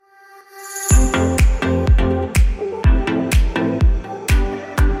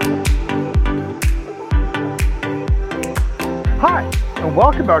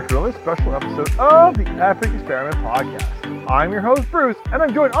welcome back to another special episode of the Epic Experiment Podcast. I'm your host, Bruce, and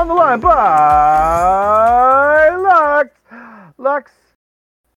I'm joined on the line by Lux. Lux,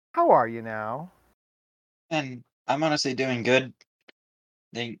 how are you now? And I'm honestly doing good.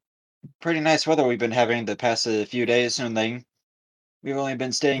 Pretty nice weather we've been having the past few days, and we've only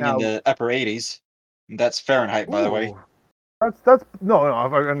been staying in Now, the upper 80s. That's Fahrenheit, by the way. ooh, that's no, I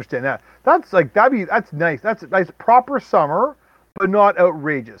understand that. That's nice. That's a nice proper summer, but not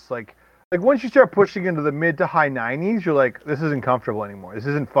outrageous. Like once you start pushing into the mid to high 90s, you're like, this isn't comfortable anymore. This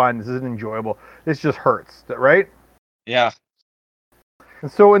isn't fun. This isn't enjoyable. This just hurts, right? Yeah.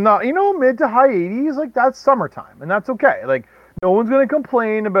 And so in the mid to high 80s, like that's summertime, and that's okay. Like no one's gonna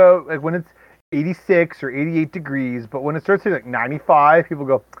complain about like when it's 86 or 88 degrees, but when it starts to like 95, people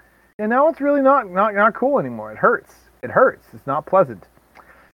go, yeah, now it's really not cool anymore. It hurts. It hurts. It's not pleasant.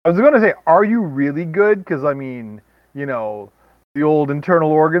 I was gonna say, are you really good? Because I mean, the old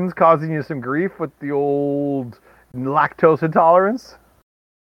internal organs causing you some grief with the old lactose intolerance.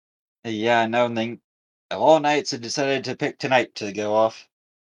 Yeah, no, and then all nights I decided to pick tonight to go off.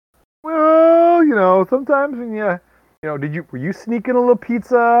 Well, sometimes when were you sneaking a little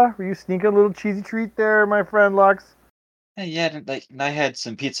pizza? Were you sneaking a little cheesy treat there, my friend Lux? Yeah, I had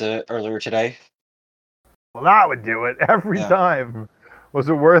some pizza earlier today. Well, that would do it every Yeah. time. Was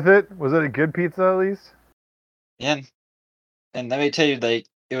it worth it? Was it a good pizza at least? Yeah, and let me tell you,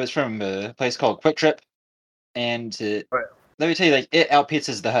 it was from a place called Quick Trip, and Right. let me tell you, it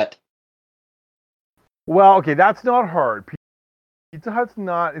outpizzas the Hut. Well, okay, that's not hard. Pizza Hut's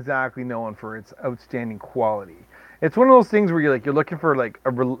not exactly known for its outstanding quality. It's one of those things where you're looking for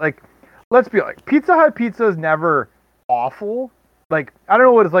let's be like Pizza Hut pizza is never awful. Like I don't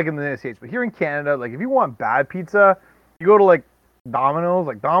know what it's like in the United States, but here in Canada, like if you want bad pizza, you go to like Domino's.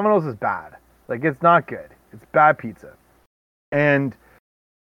 Like Domino's is bad. Like it's not good. It's bad pizza. And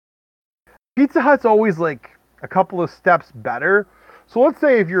Pizza Hut's always like a couple of steps better. So let's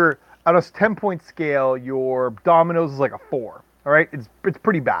say if you're on a 10-point scale, your Domino's is like a 4. All right, it's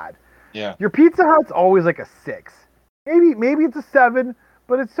pretty bad. Yeah. Your Pizza Hut's always like a 6. Maybe it's a 7,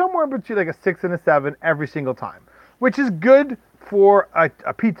 but it's somewhere between like a 6 and a 7 every single time, which is good for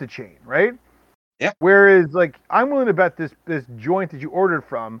a pizza chain, right? Yeah. Whereas like I'm willing to bet this joint that you ordered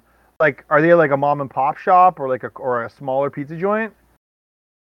from, like, are they like a mom and pop shop or a smaller pizza joint?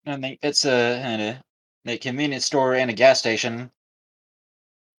 And it's a convenience store and a gas station.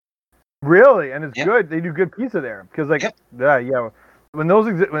 Really, and it's Yep. good. They do good pizza there because like Yep. yeah. When those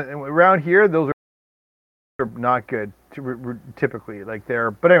around here, those are not good typically. Like they're,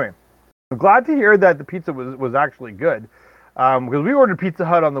 but anyway, I'm glad to hear that the pizza was actually good. Because we ordered Pizza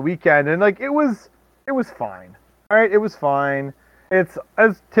Hut on the weekend and like it was fine. All right, it was fine. It's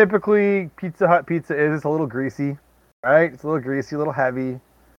as typically Pizza Hut pizza is. It's a little greasy, right? It's a little greasy, a little heavy,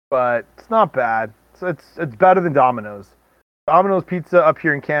 but it's not bad. So it's better than Domino's. Domino's pizza up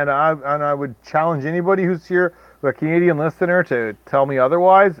here in Canada, and I would challenge anybody who's here, a Canadian listener, to tell me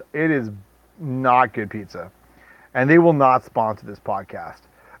otherwise. It is not good pizza, and they will not sponsor this podcast.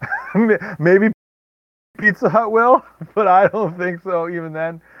 Maybe Pizza Hut will, but I don't think so. Even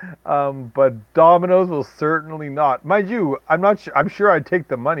then, but Domino's will certainly not. Mind you, I'm not sure. I'm sure I'd take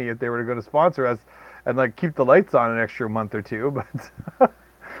the money if they were going to sponsor us and like keep the lights on an extra month or two. But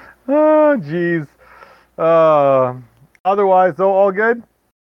oh, geez. Otherwise, though, all good?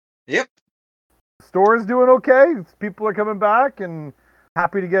 Yep. Store's doing okay? People are coming back and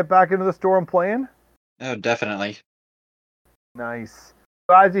happy to get back into the store and playing? Oh, definitely. Nice.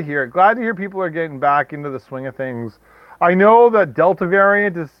 Glad to hear it. Glad to hear people are getting back into the swing of things. I know that Delta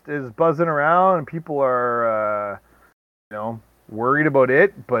variant is buzzing around and people are, worried about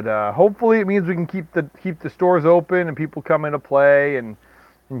it. But hopefully it means we can keep the stores open and people come in to play and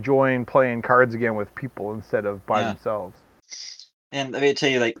enjoying playing cards again with people instead of by themselves. And let me tell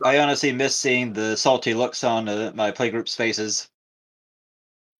you, I honestly miss seeing the salty looks on my playgroup's faces.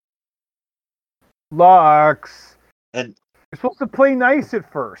 Lux, And you're supposed to play nice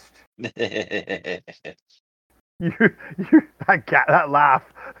at first. You that laugh.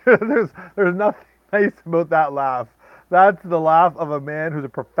 There's nothing nice about that laugh. That's the laugh of a man who's a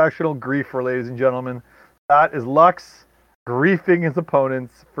professional griefer, ladies and gentlemen. That is Lux griefing his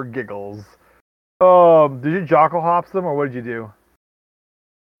opponents for giggles. Did you jockle hops them or what did you do?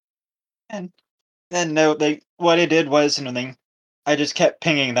 and no, what I did was, I just kept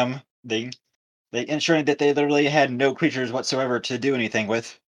pinging them. They ensuring that they literally had no creatures whatsoever to do anything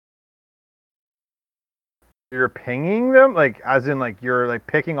with. You're pinging them, like as in like you're like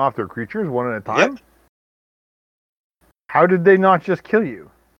picking off their creatures one at a time. Yep. How did they not just kill you?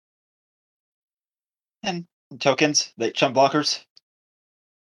 And tokens, chump blockers.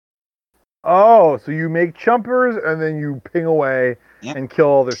 Oh, so you make chumpers and then you ping away Yep. and kill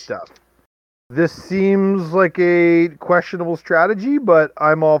all their stuff. This seems like a questionable strategy, but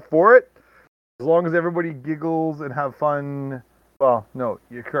I'm all for it. As long as everybody giggles and have fun. Well, no,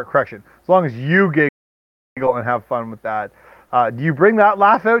 correction. As long as you giggle and have fun with that. Do you bring that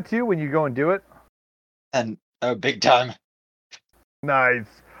laugh out too when you go and do it? And big time. Nice.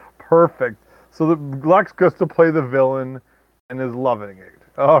 Perfect. So the Lux gets to play the villain and is loving it.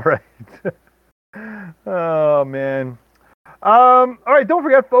 All right. Oh man. All right, don't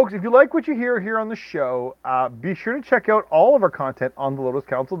forget, folks, if you like what you hear here on the show, be sure to check out all of our content on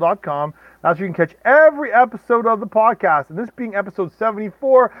thelotuscouncil.com. That's where you can catch every episode of the podcast. And this being episode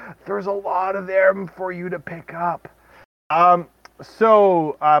 74, there's a lot of them for you to pick up. But you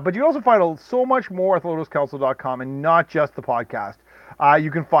can also find so much more at thelotuscouncil.com and not just the podcast.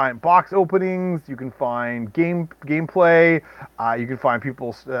 You can find box openings, you can find gameplay, you can find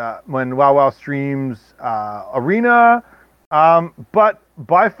people when WoW streams Arena. But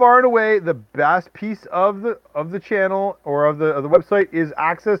by far and away, the best piece of the channel or of the website is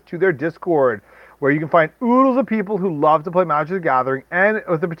access to their Discord, where you can find oodles of people who love to play Magic the Gathering and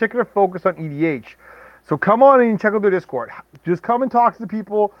with a particular focus on EDH. So come on in and check out their Discord. Just come and talk to the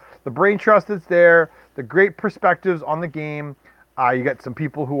people, the brain trust that's there, the great perspectives on the game. You get some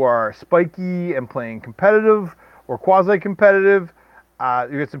people who are spiky and playing competitive or quasi-competitive.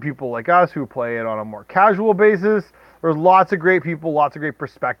 You get some people like us who play it on a more casual basis. There's lots of great people, lots of great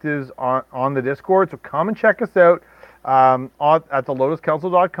perspectives on the Discord. So come and check us out at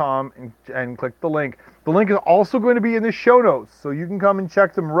thelotuscouncil.com and click the link. The link is also going to be in the show notes, so you can come and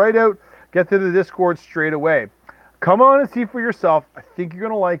check them right out. Get to the Discord straight away. Come on and see for yourself. I think you're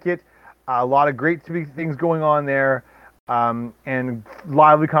going to like it. A lot of great things going on there, and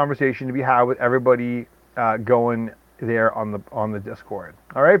lively conversation to be had with everybody going there on the Discord.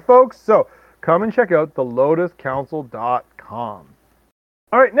 All right, folks. So come and check out thelotuscouncil.com.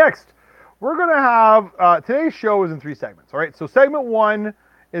 All right, next we're going to have today's show is in 3 segments. All right, so segment 1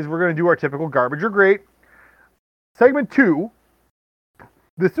 is we're going to do our typical garbage or great. Segment 2.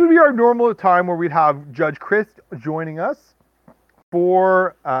 This would be our normal time where we'd have Judge Chris joining us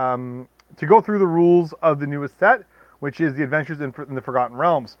to go through the rules of the newest set, which is the Adventures in the Forgotten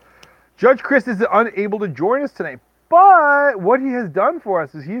Realms. Judge Chris is unable to join us tonight, but what he has done for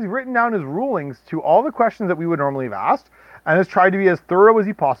us is he's written down his rulings to all the questions that we would normally have asked and has tried to be as thorough as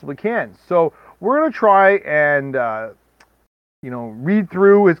he possibly can. So we're going to try and read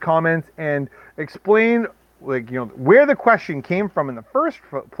through his comments and explain where the question came from in the first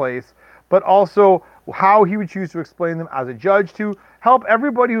place, but also how he would choose to explain them as a judge to help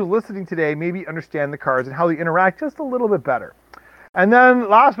everybody who's listening today maybe understand the cards and how they interact just a little bit better. And then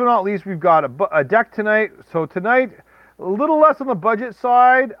last but not least, we've got a deck tonight. So tonight, a little less on the budget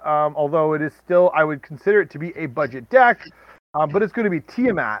side, although it is still, I would consider it to be a budget deck, but it's going to be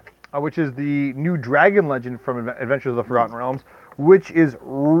Tiamat, which is the new dragon legend from Adventures of the Forgotten Realms, which is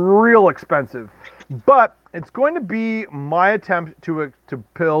real expensive. But it's going to be my attempt to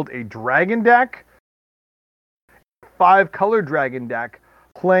build a dragon deck, 5-color dragon deck,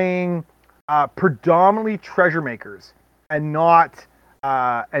 playing predominantly treasure makers and not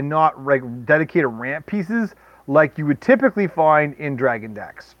like dedicated ramp pieces like you would typically find in dragon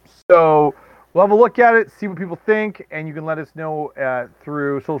decks. So we'll have a look at it, see what people think, and you can let us know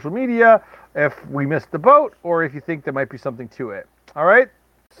through social media if we missed the boat or if you think there might be something to it. All right,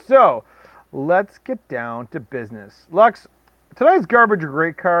 so let's get down to business. Lux, tonight's garbage or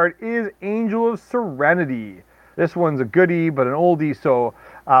great card is Angel of Serenity. This one's a goodie, but an oldie. So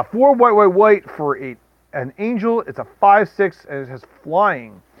 4 white for an angel. It's a 5/6 and it has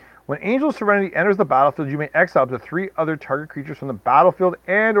flying. When Angel of Serenity enters the battlefield, you may exile up to 3 other target creatures from the battlefield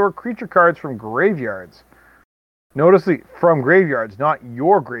and or creature cards from graveyards. Notice from graveyards, not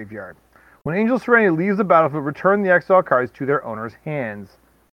your graveyard. When Angel of Serenity leaves the battlefield, return the exile cards to their owner's hands.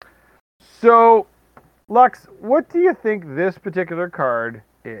 So, Lux, what do you think this particular card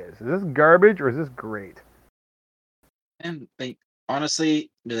is? Is this garbage or is this great? And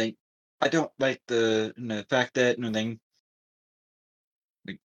honestly, I don't like the fact that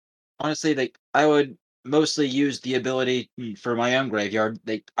honestly, I would mostly use the ability for my own graveyard.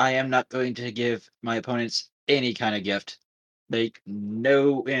 I am not going to give my opponents any kind of gift.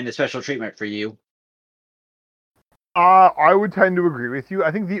 No, and a special treatment for you. I would tend to agree with you.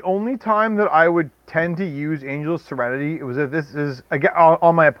 I think the only time that I would tend to use Angel of Serenity, it was if this is again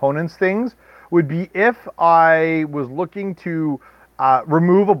on my opponent's things, would be if I was looking to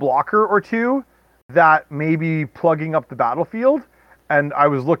remove a blocker or two that may be plugging up the battlefield, and I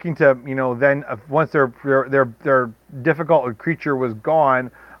was looking to, then once their difficult creature was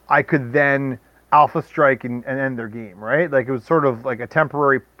gone, I could then alpha strike and end their game, right? Like it was sort of like a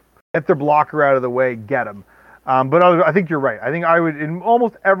temporary get their blocker out of the way, get them. But I think you're right. I think I would, in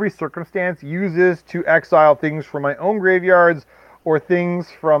almost every circumstance, use this to exile things from my own graveyards or things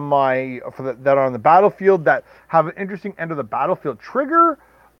from that are on the battlefield that have an interesting end of the battlefield trigger,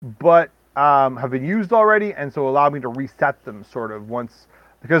 but have been used already, and so allow me to reset them sort of once.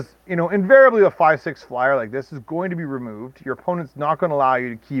 Because, invariably a 5/6 flyer like this is going to be removed. Your opponent's not going to allow you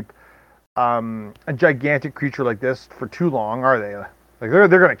to keep a gigantic creature like this for too long, are they? Like they're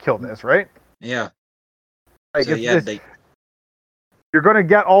going to kill this, right? Yeah. Like so, you're going to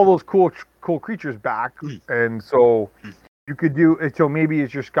get all those cool creatures back, and so you could do. So maybe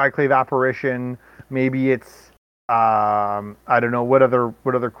it's your Skyclave Apparition. Maybe it's I don't know what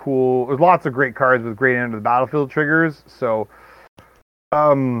other cool. There's lots of great cards with great end of the battlefield triggers. So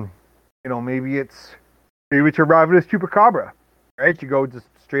maybe it's your Ravenous Chupacabra, right? You go just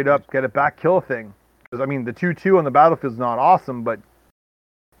straight up, get it back, kill a thing. Because the 2/2 on the battlefield is not awesome, but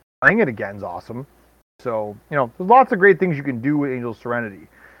playing it again is awesome. So there's lots of great things you can do with Angel's Serenity.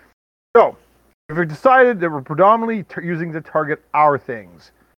 So if we've decided that we're predominantly using to target our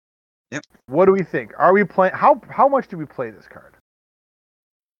things, yep. What do we think? Are we playing? How much do we play this card?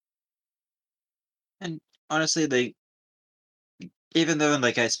 And honestly, even though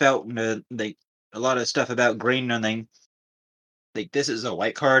I spout a lot of stuff about green and this is a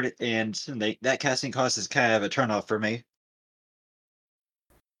white card, and that casting cost is kind of a turnoff for me.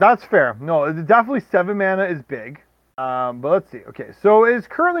 That's fair. No, definitely 7 mana is big. But let's see. Okay, so it's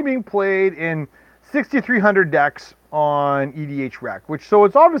currently being played in 6,300 decks on EDH Rec, so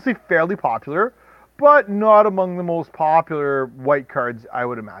it's obviously fairly popular, but not among the most popular white cards, I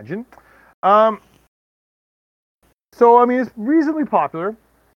would imagine. So it's reasonably popular.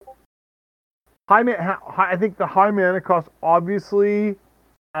 I think the high mana cost obviously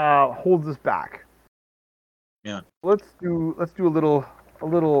holds us back. Yeah. Let's do a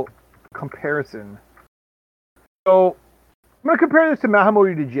little comparison. So I'm going to compare this to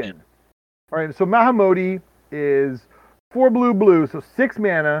Mahamoti to Jin. All right, so Mahamoti is 4 blue, so 6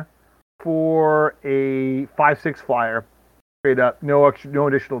 mana for a 5/6 flyer, straight up, no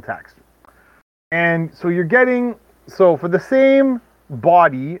additional text. And so you're getting, for the same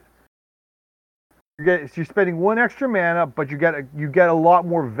body, you're spending 1 extra mana, but you get a lot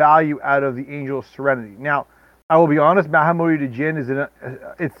more value out of the Angel's Serenity. Now, I will be honest, Mahamoti to Jin is in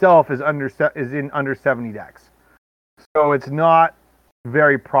under 70 decks, so it's not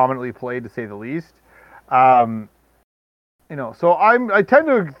very prominently played, to say the least. So I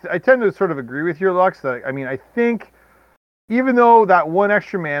tend to sort of agree with your Lux. That I think even though that 1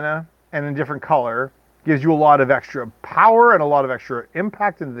 extra mana and a different color gives you a lot of extra power and a lot of extra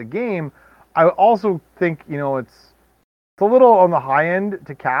impact into the game, I also think it's a little on the high end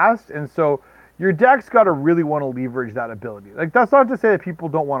to cast, and so your deck's got to really want to leverage that ability. Like, that's not to say that people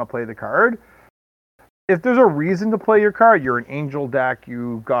don't want to play the card. If there's a reason to play your card, you're an Angel deck,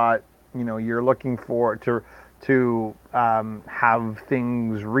 you've got, you're looking for to have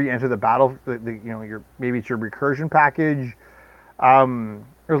things re-enter the battle. Maybe it's your recursion package.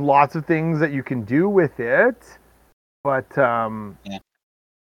 There's lots of things that you can do with it, but yeah,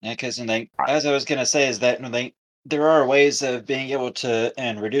 because as I was gonna say is that there are ways of being able to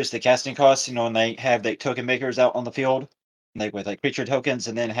reduce the casting costs. When they have token makers out on the field, with creature tokens,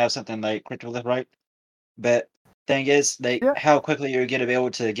 and then have something like Critical Lift Right. But thing is, how quickly you're gonna be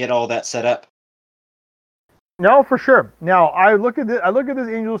able to get all that set up. No, for sure. Now I look at this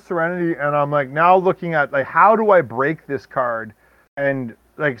Angel's Serenity, and I'm now looking at how do I break this card, and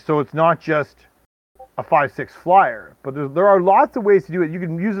so it's not just a 5/6 flyer, but there are lots of ways to do it. You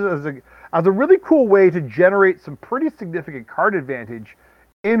can use it as a really cool way to generate some pretty significant card advantage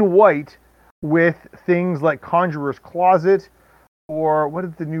in white with things like Conjurer's Closet, or what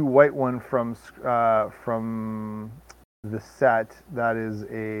is the new white one from the set that is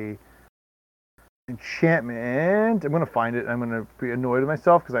a enchantment? I'm going to find it. I'm going to be annoyed with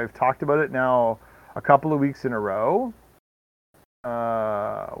myself because I've talked about it now a couple of weeks in a row.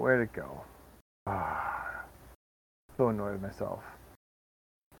 Where'd it go? So annoyed with myself.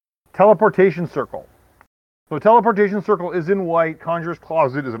 Teleportation Circle. So Teleportation Circle is in white. Conjurer's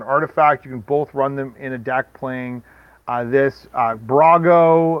Closet is an artifact. You can both run them in a deck playing this.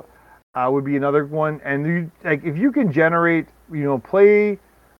 Brago would be another one. And if you can generate,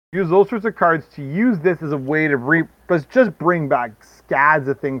 use those sorts of cards to use this as a way to just bring back scads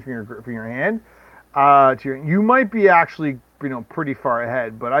of things from your hand. You might be actually pretty far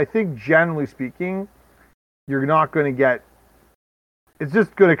ahead, but I think generally speaking, you're not going to get. It's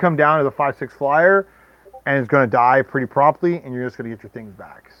just going to come down to the 5/6 flyer, and it's going to die pretty promptly, and you're just going to get your things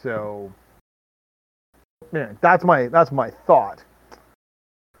back. So, yeah, that's my thought.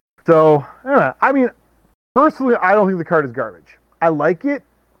 So, I mean, personally, I don't think the card is garbage. I like it.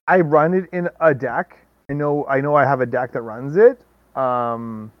 I run it in a deck. I know I have a deck that runs it.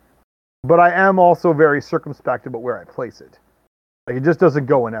 But I am also very circumspect about where I place it. Like, it just doesn't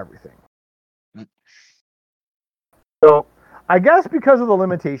go in everything. So, I guess because of the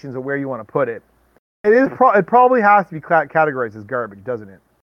limitations of where you want to put it, it probably has to be categorized as garbage, doesn't it?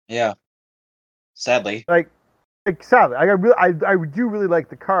 Yeah. Sadly. Like sadly, I do really like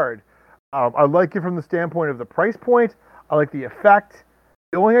the card. I like it from the standpoint of the price point. I like the effect.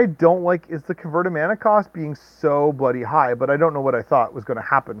 The only thing I don't like is the converted mana cost being so bloody high, but I don't know what I thought was going to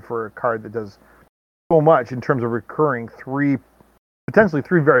happen for a card that does so much in terms of recurring potentially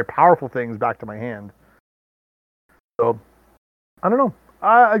three very powerful things back to my hand. So, I don't know.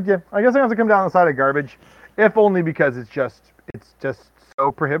 I guess I have to come down on the side of garbage, if only because it's just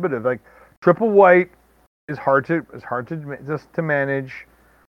so prohibitive. Like, triple white is hard to just to manage.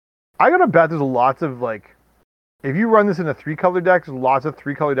 I gotta bet there's lots of, like, if you run this in a 3-color deck, there's lots of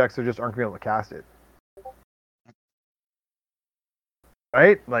 3-color decks that just aren't going to be able to cast it.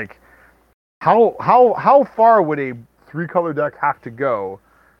 Right? Like, how far would a 3-color deck have to go?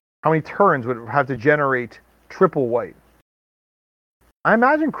 How many turns would it have to generate triple white? I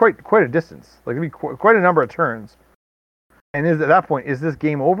imagine quite a distance. Like, it'd be quite a number of turns. And at that point, is this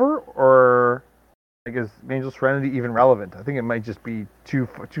game over, or like, is Angel Serenity even relevant? I think it might just be too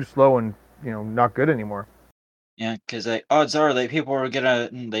slow and, not good anymore. Yeah, because odds are that people are gonna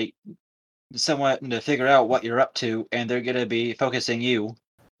somewhat to figure out what you're up to, and they're gonna be focusing you.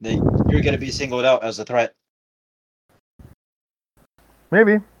 You're gonna be singled out as a threat.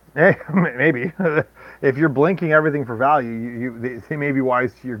 Maybe, maybe. If you're blinking everything for value, they may be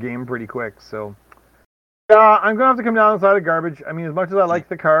wise to your game pretty quick. So, I'm gonna have to come down on the side of garbage. I mean, as much as I like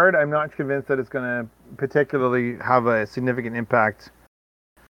the card, I'm not convinced that it's gonna particularly have a significant impact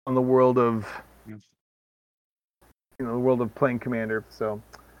on the world of. The world of playing Commander. So,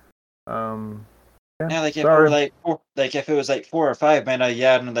 like if it were if it was like 4 or 5 mana,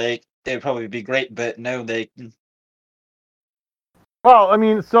 it'd probably be great. But no, Well, I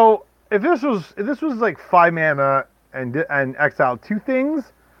mean, so if this was like 5 mana and exile 2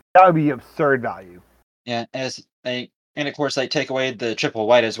 things, that would be absurd value. Yeah, and of course they take away the triple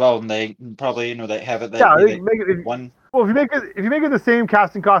white as well, and they probably they have it. They make it one. Well, if you make it the same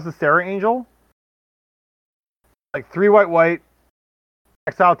casting cost as Serra Angel. Like 3 white,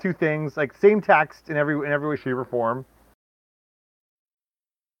 exile 2 things, like same text in every way, shape, or form.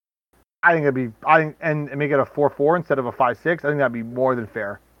 I think and make it a 4/4 instead of a 5/6. I think that'd be more than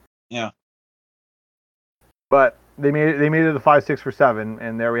fair. Yeah. But they made it a 5/6 for 7,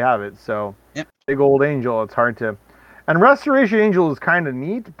 and there we have it. So, yep. Big old Angel. It's hard to, and Restoration Angel is kind of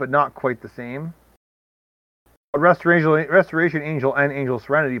neat, but not quite the same. But Restoration Angel and Angel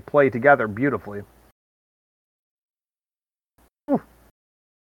Serenity play together beautifully.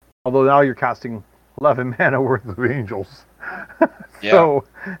 Although now you're casting 11 mana worth of angels. So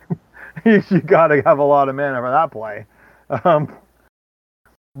you gotta have a lot of mana for that play.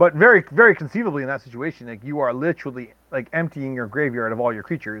 But very, very conceivably in that situation, like, you are literally like emptying your graveyard of all your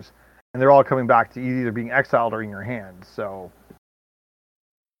creatures, and they're all coming back to either being exiled or in your hand. So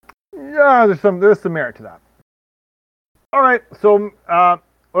yeah, there's some merit to that. All right, so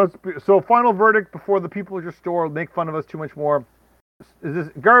final verdict before the people at your store make fun of us too much more. Is this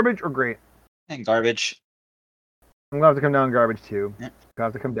garbage or great? And garbage. I'm gonna have to come down on garbage too. Yeah. Gonna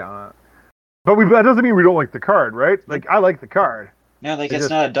have to come down on it. But that doesn't mean we don't like the card, right? Like, I like the card. No, it's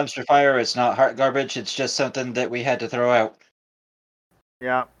not a dumpster fire. It's not heart garbage. It's just something that we had to throw out.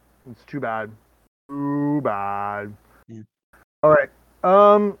 Yeah, it's too bad. Too bad. Yeah. All right.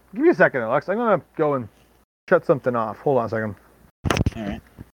 Give me a second, Alex. I'm gonna go and shut something off. Hold on a second. All right.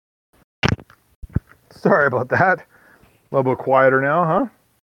 Sorry about that. A little bit quieter now, huh?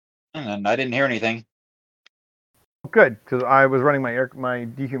 And I didn't hear anything. Good, because I was running my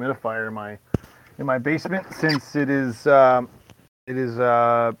dehumidifier in my basement, since it is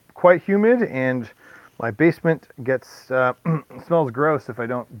quite humid, and my basement smells gross if I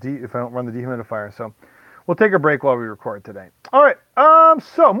don't run the dehumidifier. So we'll take a break while we record today. All right.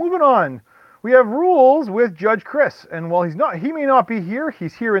 So moving on, we have rules with Judge Chris, and while he may not be here,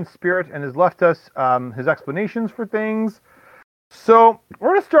 he's here in spirit and has left us his explanations for things. So we're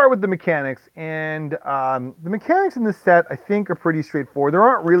going to start with the mechanics, and the mechanics in this set, I think, are pretty straightforward. There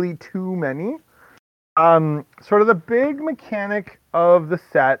aren't really too many. Sort of the big mechanic of the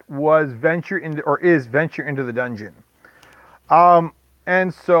set is venture into the dungeon.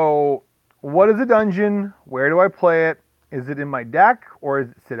 And so what is a dungeon? Where do I play it? Is it in my deck or is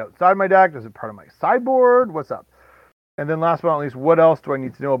it sit outside my deck? Is it part of my sideboard? What's up? And then last but not least, what else do I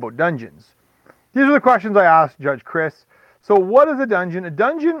need to know about dungeons? These are the questions I asked Judge Chris. So what is a dungeon? A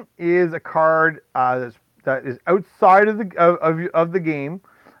dungeon is a card that is outside of the game.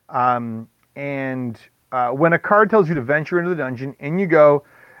 And when a card tells you to venture into the dungeon, in you go,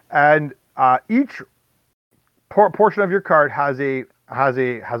 and each portion of your card has a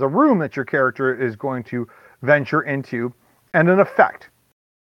room that your character is going to venture into, and an effect.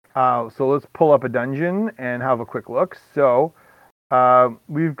 So let's pull up a dungeon and have a quick look. So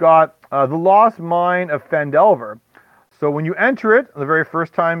we've got the Lost Mine of Phandelver. So when you enter it the very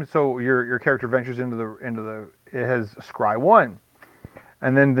first time, so your character ventures into the it has scry 1.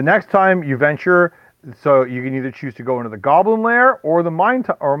 And then the next time you venture, so you can either choose to go into the Goblin Lair or the mine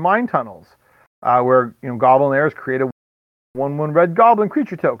tunnels, where Goblin Lairs create a 1/1 red goblin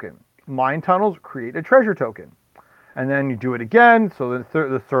creature token. Mine tunnels create a treasure token. And then you do it again. So the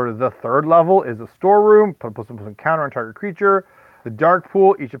third level is a storeroom. Put some counter on target creature. The dark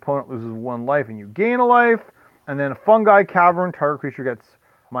pool, each opponent loses 1 life and you gain a life. And then a fungi cavern, target creature gets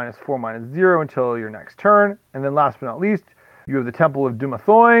 -4/-0 until your next turn. And then last but not least, you have the Temple of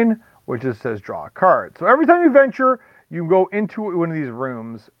Dumathoin, which just says draw a card. So every time you venture, you go into one of these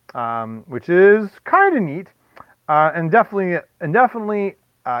rooms, which is kind of neat, and definitely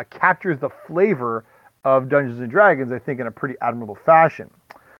captures the flavor of Dungeons and Dragons, I think, in a pretty admirable fashion.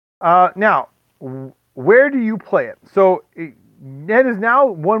 Now, where do you play it? So that is now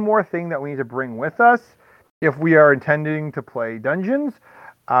one more thing that we need to bring with us if we are intending to play dungeons.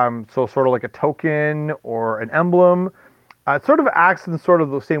 So sort of like a token or an emblem. It sort of acts in sort of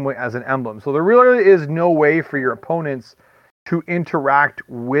the same way as an emblem. So there really is no way for your opponents to interact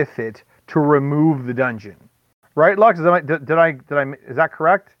with it to remove the dungeon. Right, Lux? Is that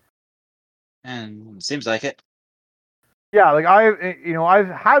correct? And seems like it. Yeah, like I've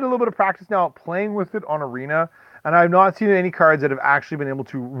had a little bit of practice now playing with it on Arena, and I've not seen any cards that have actually been able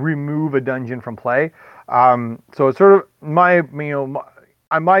to remove a dungeon from play. So it's sort of my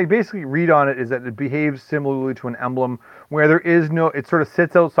basically read on it is that it behaves similarly to an emblem, where there is no, it sort of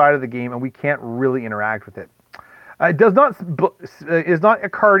sits outside of the game and we can't really interact with it. It is not a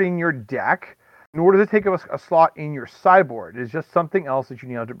card in your deck, nor does it take a slot in your sideboard. It's just something else that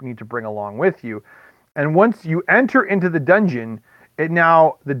you need to bring along with you. And once you enter into the dungeon,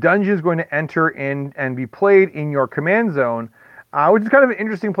 the dungeon is going to enter in and be played in your command zone, which is kind of an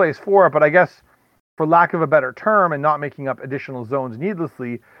interesting place for it. But I guess, for lack of a better term, and not making up additional zones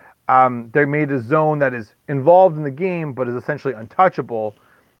needlessly, they made a zone that is involved in the game but is essentially untouchable,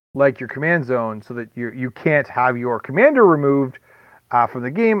 like your command zone, so that you can't have your commander removed from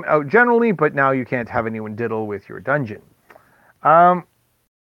the game out generally, but now you can't have anyone diddle with your dungeon.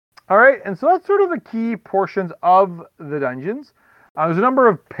 All right, and so that's sort of the key portions of the dungeons. There's a number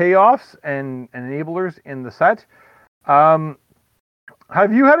of payoffs and enablers in the set.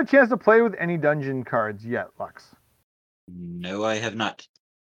 Have you had a chance to play with any dungeon cards yet, Lux? No, I have not.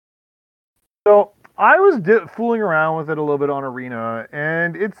 So I was fooling around with it a little bit on Arena,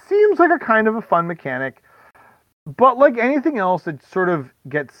 and it seems like a kind of a fun mechanic. But like anything else, it sort of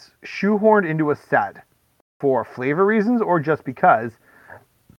gets shoehorned into a set for flavor reasons or just because.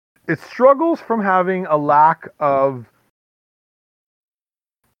 It struggles from having a lack of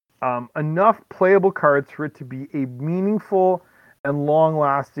enough playable cards for it to be a meaningful and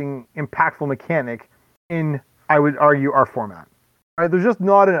long-lasting, impactful mechanic in, I would argue, our format. Right? There's just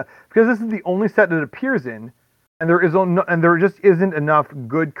not enough, because this is the only set that it appears in, and there just isn't enough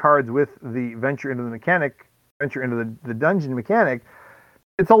good cards with the venture into the dungeon mechanic.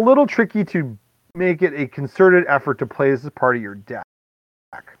 It's a little tricky to make it a concerted effort to play this as part of your deck.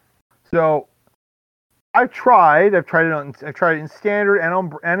 So I've tried it in standard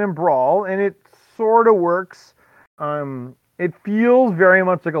and in Brawl, and it sort of works. It feels very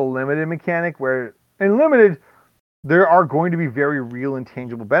much like a limited mechanic, where in limited there are going to be very real and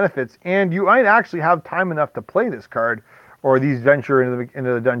tangible benefits, and you might actually have time enough to play this card or these venture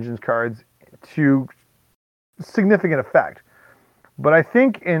into the dungeons cards to significant effect. But I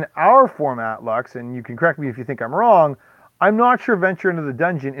think in our format, Lux, and you can correct me if you think I'm wrong, I'm not sure venture into the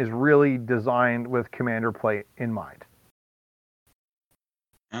dungeon is really designed with commander play in mind.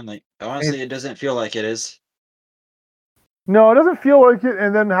 And honestly, it doesn't feel like it is. No, it doesn't feel like it.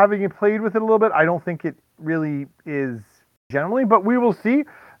 And then having played with it a little bit, I don't think it really is generally. But we will see.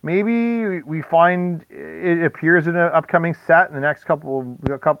 Maybe we find it appears in an upcoming set in the next couple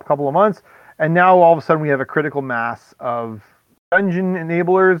of months, and now all of a sudden we have a critical mass of dungeon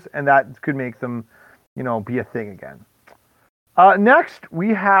enablers, and that could make them, be a thing again. Next, we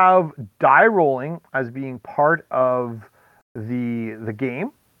have die rolling as being part of the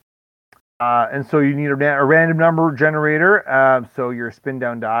game. And so you need a random number generator. So your spin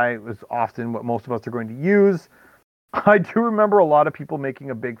down die is often what most of us are going to use. I do remember a lot of people making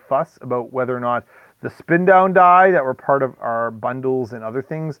a big fuss about whether or not the spin down die that were part of our bundles and other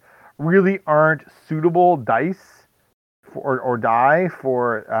things really aren't suitable dice or die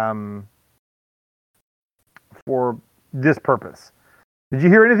for this purpose. Did you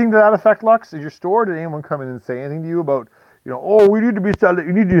hear anything to that effect, Lux? Is your store? Did anyone come in and say anything to you about, oh, we need to be selling,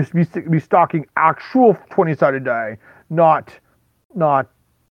 you need to be stocking actual 20-sided die, not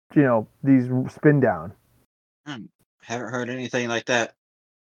these spin down. Haven't heard anything like that.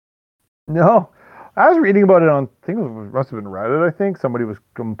 No, I was reading about it on, I think it must have been Reddit. I think somebody was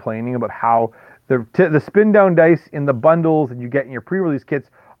complaining about how the spin down dice in the bundles that you get in your pre-release kits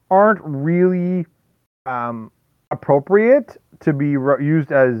aren't really appropriate to be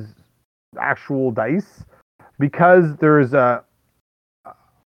used as actual dice because there's a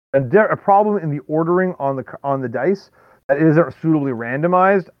problem in the ordering on the dice that isn't suitably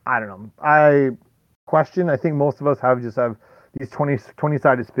randomized. I don't know. I think most of us have these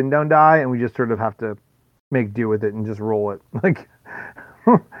 20-sided spin down die, and we just sort of have to make do with it and just roll it. Like,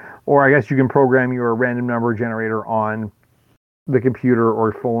 or I guess you can program your random number generator on the computer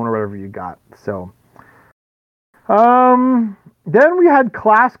or phone or whatever you got. So, then we had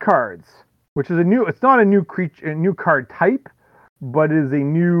class cards, which is it's not a new card type, but it is a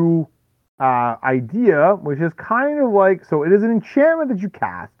new idea, which is kind of like, so it is an enchantment that you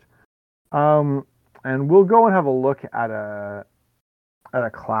cast. And we'll go and have a look at a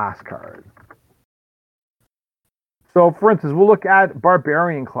class card. So, for instance, we'll look at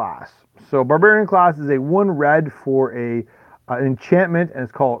Barbarian class. So, Barbarian class is a 1 red for an enchantment, and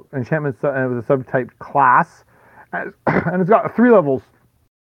it's called enchantment with a subtype class, and it's got 3 levels.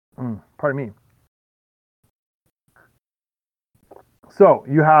 Pardon me. So,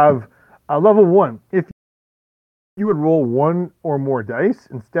 you have level 1. If you would roll 1 or more dice,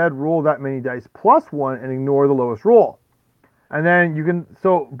 instead roll that many dice plus 1 and ignore the lowest roll. And then you can,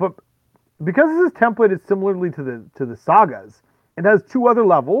 but because this is templated similarly to the sagas, it has 2 other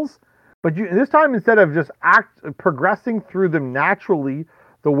levels, but this time, instead of just progressing through them naturally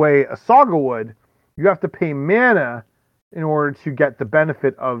the way a saga would, you have to pay mana in order to get the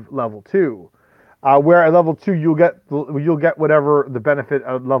benefit of level 2. Where at level 2 you'll get whatever the benefit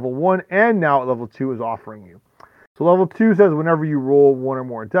of level 1 and now at level 2 is offering you. So level 2 says whenever you roll 1 or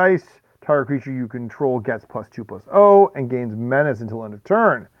more dice, target creature you control gets +2/+0 and gains menace until end of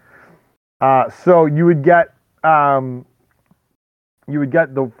turn. So you would get the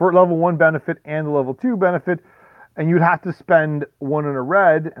level 1 benefit and the level 2 benefit, and you'd have to spend 1 in a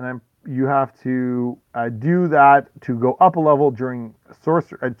red, and you have to do that to go up a level during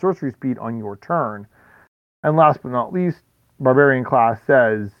sorcery speed on your turn. And last but not least, Barbarian class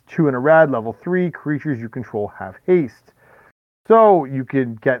says 2 in a red, level 3, creatures you control have haste. So you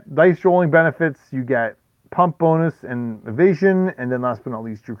can get dice rolling benefits, you get pump bonus and evasion, and then last but not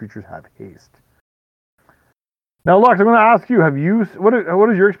least, your creatures have haste. Now, Lux, I'm going to ask you: what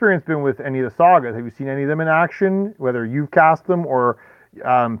has your experience been with any of the sagas? Have you seen any of them in action? Whether you've cast them or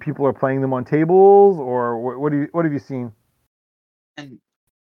people are playing them on tables, or what have you seen? And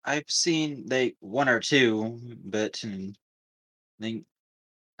I've seen 1 or 2, but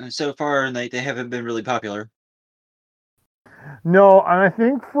so far they haven't been really popular. No, and I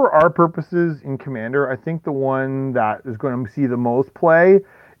think for our purposes in Commander, I think the one that is going to see the most play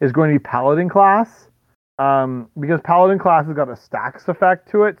is going to be Paladin class. Because Paladin class has got a stacks effect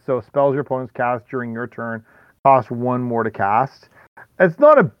to it, so spells your opponents cast during your turn cost 1 more to cast. It's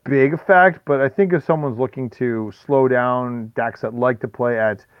not a big effect, but I think if someone's looking to slow down decks that like to play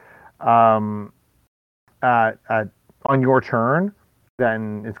at on your turn,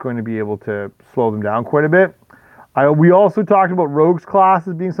 then it's going to be able to slow them down quite a bit. We also talked about Rogues class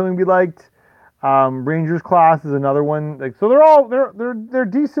as being something we liked. Rangers class is another one. So they're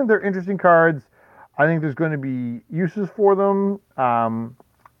decent. They're interesting cards. I think there's going to be uses for them. And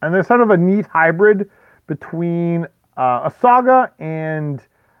there's sort of a neat hybrid between a saga and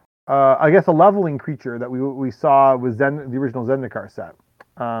I guess a leveling creature that we saw with the original Zendikar set.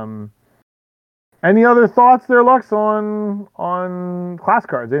 Any other thoughts there, Lux, on class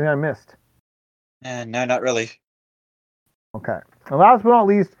cards? Anything I missed? No, not really. Okay. And last but not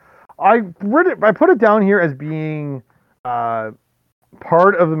least, I put it down here as being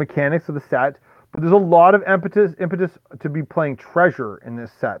part of the mechanics of the set, but there's a lot of impetus to be playing treasure in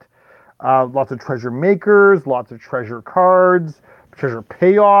this set. Lots of treasure makers, lots of treasure cards, treasure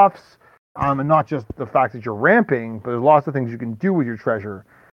payoffs. And not just the fact that you're ramping, but there's lots of things you can do with your treasure.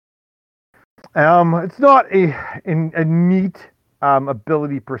 It's not a neat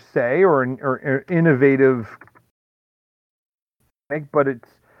ability per se or innovative, but it's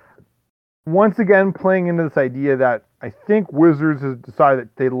once again playing into this idea that I think Wizards has decided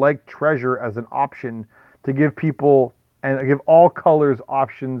that they like treasure as an option to give people and give all colors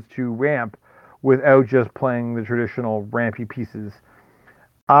options to ramp without just playing the traditional rampy pieces.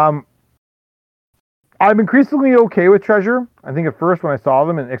 I'm increasingly okay with treasure. I think at first when I saw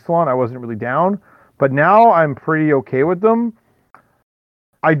them in Ixalan, I wasn't really down, but now I'm pretty okay with them.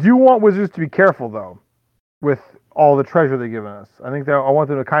 I do want Wizards to be careful though with all the treasure they've given us. I think that I want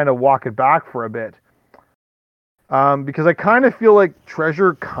them to kind of walk it back for a bit. Because I kind of feel like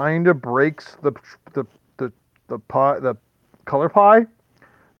treasure kind of breaks the color pie,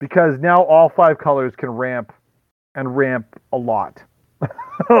 because now all 5 colors can ramp and ramp a lot,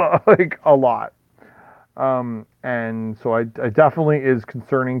 like a lot. And so I definitely is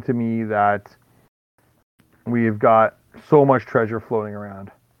concerning to me that we've got so much treasure floating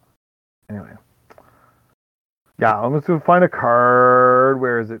around. Anyway, yeah, let's go find a card.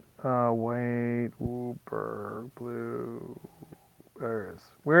 Where is it? White, Berg, blue. There it is.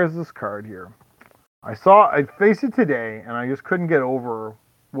 Where is this card here? I faced it today, and I just couldn't get over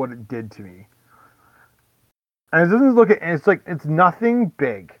what it did to me. And it doesn't look at. It's like it's nothing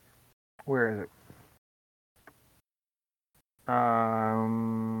big. Where is it?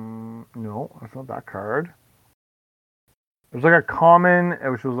 No, that's not that card. It was like a common,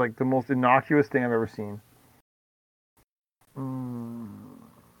 which was like the most innocuous thing I've ever seen.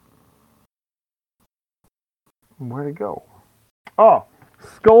 Where'd it go? Oh,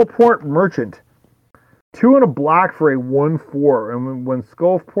 Skullport Merchant. 2 and a black for a 1/4. And when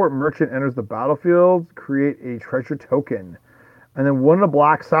Skullport Merchant enters the battlefield, create a treasure token. And then 1 and a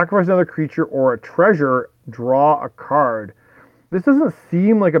black, sacrifice another creature or a treasure, draw a card. This doesn't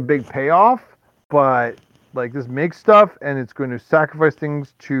seem like a big payoff, but like this makes stuff, and it's going to sacrifice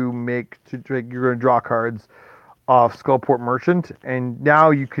things to you're going to draw cards off Skullport Merchant, and now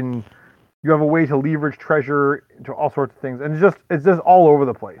you have a way to leverage treasure to all sorts of things, and it's just all over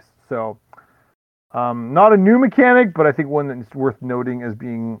the place. So, not a new mechanic, but I think one that's worth noting as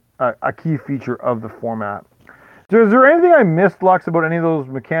being a key feature of the format. So is there anything I missed, Lux, about any of those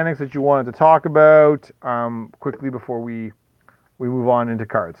mechanics that you wanted to talk about quickly before we move on into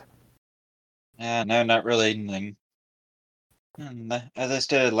cards? Yeah, no, not really anything. As I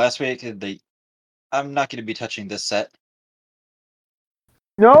stated last week, I'm not going to be touching this set.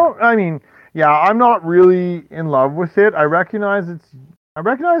 No, I mean, yeah, I'm not really in love with it. I recognize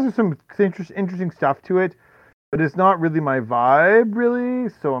there's some interesting stuff to it, but it's not really my vibe, really.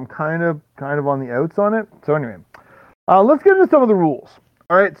 So I'm kind of on the outs on it. So anyway, let's get into some of the rules.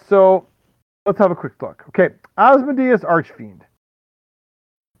 All right, so let's have a quick look. Okay, Asmodeus Archfiend.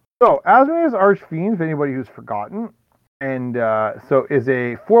 So Asmodeus Archfiend, for anybody who's forgotten, and so is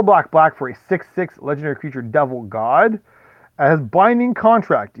a 4 black for a 6/6 legendary creature devil god. It has Binding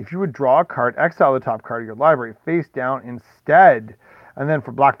Contract. If you would draw a card, exile the top card of your library face down instead. And then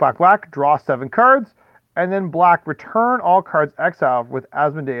for black, draw 7 cards. And then black, return all cards exiled with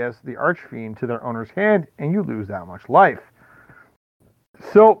Asmodeus the Archfiend to their owner's hand, and you lose that much life.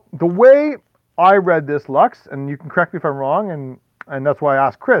 So the way I read this, Lux, and you can correct me if I'm wrong, and that's why I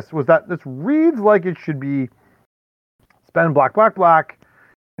asked Chris, was that this reads like it should be spend black.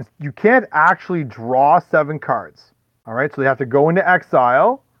 You can't actually draw 7 cards. All right, so they have to go into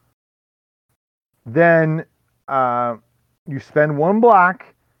exile. Then you spend 1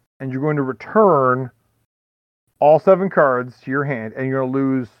 black, and you're going to return all 7 cards to your hand, and you're going to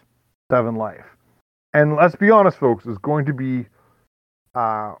lose 7 life. And let's be honest, folks, it's going to be,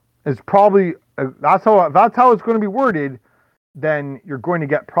 it's probably that's how it's going to be worded. Then you're going to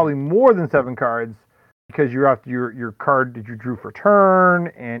get probably more than 7 cards, because you're after your card that you drew for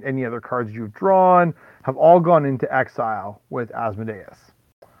turn and any other cards you've drawn have all gone into exile with Asmodeus.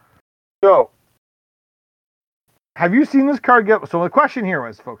 So, have you seen this card get... So the question here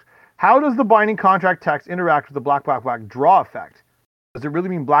was, folks, how does the Binding Contract text interact with the black draw effect? Does it really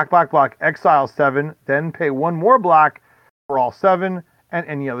mean black, exile 7, then pay 1 more black for all 7, and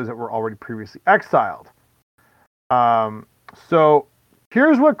any others that were already previously exiled? So,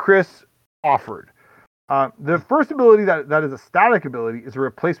 here's what Chris offered. The first ability that is a static ability is a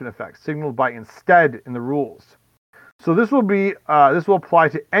replacement effect, signaled by instead in the rules. So this will apply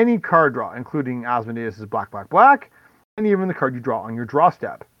to any card draw, including Asmodeus' black, and even the card you draw on your draw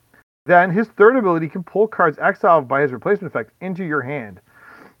step. Then his third ability can pull cards exiled by his replacement effect into your hand.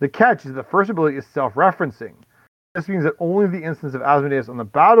 The catch is the first ability is self-referencing. This means that only the instance of Asmodeus on the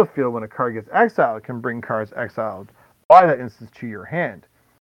battlefield when a card gets exiled can bring cards exiled by that instance to your hand.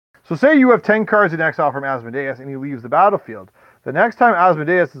 So say you have 10 cards in exile from Asmodeus and he leaves the battlefield. The next time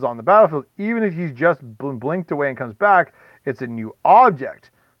Asmodeus is on the battlefield, even if he's just blinked away and comes back, it's a new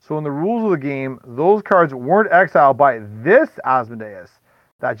object. So in the rules of the game, those cards weren't exiled by this Asmodeus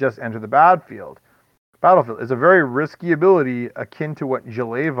that just entered the battlefield. It's a very risky ability akin to what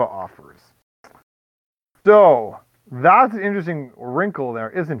Jaleva offers. So that's an interesting wrinkle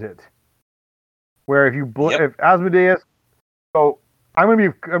there, isn't it? Where if if Asmodeus, so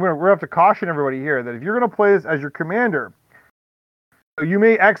we're gonna have to caution everybody here that if you're gonna play this as your commander, you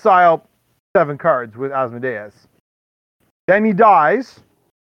may exile 7 cards with Asmodeus. Then he dies.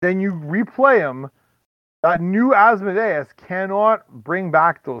 Then you replay him. That new Asmodeus cannot bring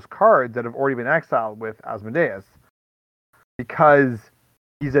back those cards that have already been exiled with Asmodeus because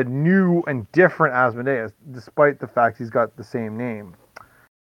he's a new and different Asmodeus, despite the fact he's got the same name.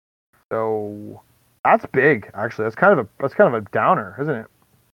 So that's big, actually. That's kind of a downer, isn't it?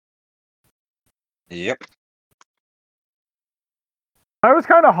 Yep. I was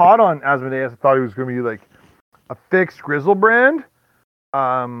kind of hot on Asmodeus. I thought he was going to be like a fixed Griselbrand.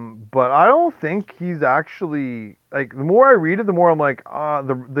 But I don't think he's actually, like, the more I read it, the more I'm like,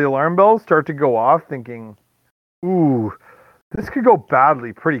 the alarm bells start to go off thinking, ooh, this could go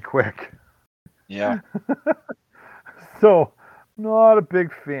badly pretty quick. Yeah. So, not a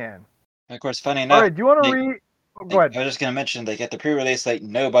big fan. And of course, funny enough. All right, do you want to read? Oh, go ahead. I was just going to mention, like, at the pre-release, like,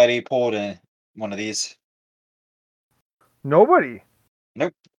 nobody pulled one of these. Nobody?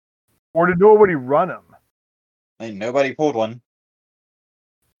 Nope. Or did nobody run them? Like, nobody pulled one.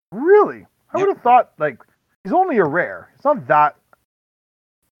 Really? I would have thought, like, he's only a rare. It's not that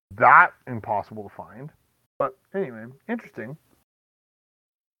impossible to find. But anyway, interesting.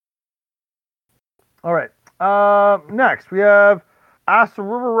 All right. Next, we have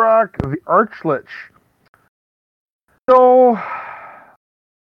Asarurak, the Archlich. So, do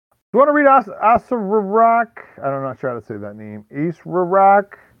you want to read Asarurak? I'm not sure how to say that name.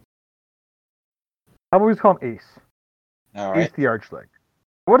 Asarurak. How about we just call him Ace? All right. Ace the Archlich.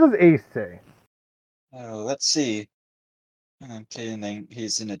 What does Ace say? Oh, let's see. Okay, and then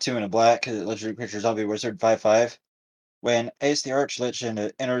he's in a 2 and a black. Legendary creature zombie wizard 5/5. When Ace the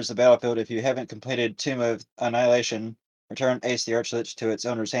Archlich enters the battlefield, if you haven't completed Tomb of Annihilation, return Ace the Archlich to its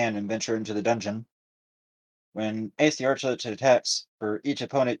owner's hand and venture into the dungeon. When Ace the Archlich attacks, for each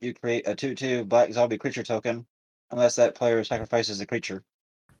opponent you create a 2/2 black zombie creature token, unless that player sacrifices a creature.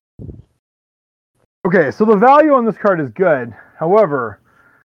 Okay, so the value on this card is good. However,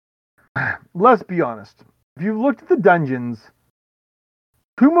 let's be honest. If you've looked at the dungeons,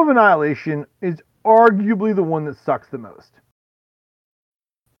 Tomb of Annihilation is arguably the one that sucks the most.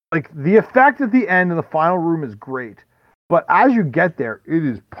 Like, the effect at the end of the final room is great, but as you get there, it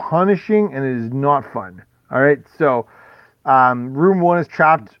is punishing and it is not fun. All right, so room 1 is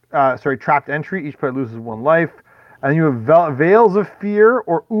trapped entry. Each player loses 1 life, and you have Veils of Fear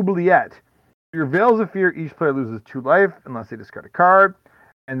or Oubliette. Your Veils of Fear, each player loses 2 life unless they discard a card.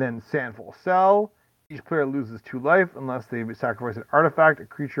 And then Sandful Cell, each player loses 2 life unless they sacrifice an artifact, a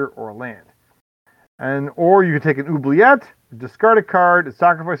creature, or a land. Or you can take an Oubliette, discard a card,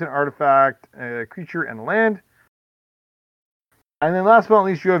 sacrifice an artifact, a creature, and a land. And then last but not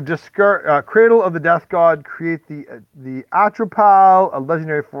least, you have Cradle of the Death God. Create the Atropal, a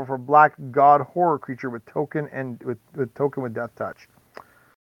legendary for black god horror creature with token with death touch.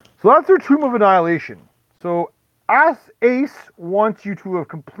 So that's their Tomb of Annihilation. So Ace wants you to have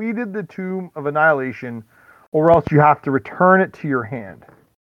completed the Tomb of Annihilation, or else you have to return it to your hand.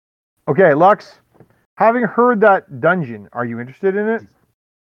 Okay, Lux, having heard that dungeon, are you interested in it?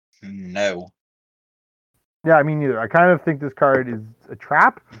 No. Yeah, me neither. I kind of think this card is a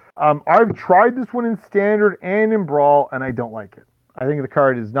trap. I've tried this one in Standard and in Brawl, and I don't like it. I think the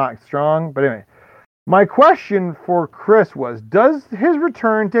card is not strong, but anyway. My question for Chris was, does his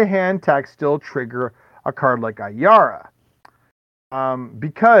return to hand text still trigger a card like Ayara?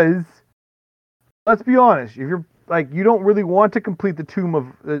 Because let's be honest, if you're like, you don't really want to complete the tomb of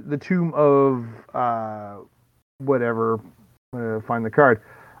whatever, find the card,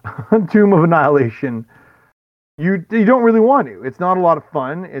 Tomb of Annihilation. You don't really want to. It's not a lot of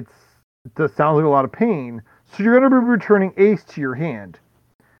fun. It sounds like a lot of pain. So you're going to be returning Ace to your hand.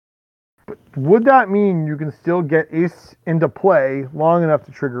 But would that mean you can still get Ace into play long enough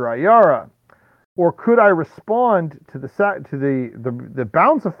to trigger Ayara? Or could I respond to the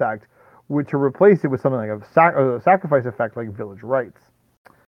bounce effect to replace it with something like a sacrifice effect like Village Rites?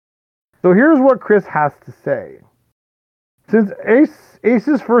 So here's what Chris has to say. Since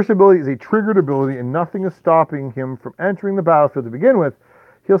Ace's first ability is a triggered ability and nothing is stopping him from entering the battlefield to begin with,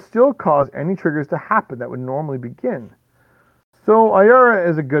 he'll still cause any triggers to happen that would normally begin. So Ayara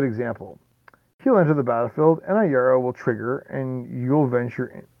is a good example. He'll enter the battlefield and Ayara will trigger and you'll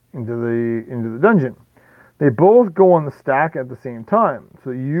venture into the dungeon. They both go on the stack at the same time, so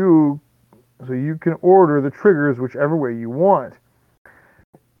you can order the triggers whichever way you want,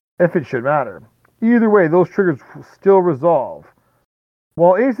 if it should matter. Either way, those triggers still resolve.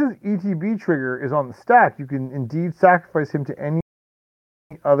 While Ace's ETB trigger is on the stack, you can indeed sacrifice him to any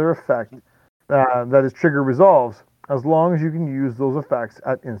other effect that his trigger resolves, as long as you can use those effects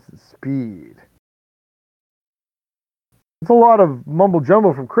at instant speed. It's a lot of mumble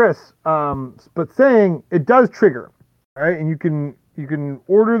jumble from Chris, but saying it does trigger, right? And you can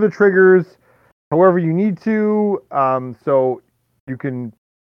order the triggers however you need to. So you can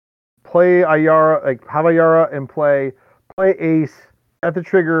play Ayara, like have Ayara and play Ace at the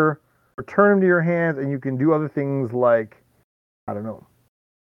trigger, return him to your hands, and you can do other things like, I don't know,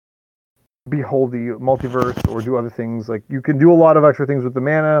 behold the multiverse, or do other things. Like you can do a lot of extra things with the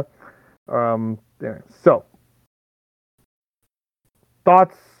mana. So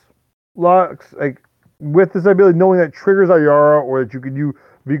thoughts, Lux, like with this ability, knowing that triggers Ayara, or that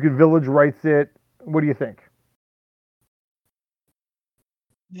you could village rights it. What do you think?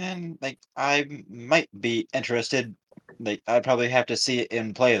 And like I might be interested. Like I'd probably have to see it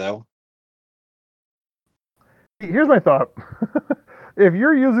in play though. Here's my thought. If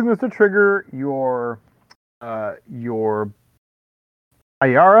you're using this to trigger your Ayara,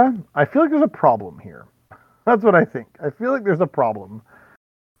 I feel like there's a problem here. That's what I think. I feel like there's a problem.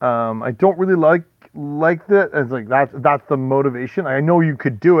 I don't really like that. It's like that's the motivation. I know you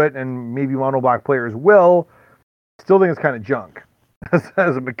could do it, and maybe mono black players will. Still think it's kind of junk as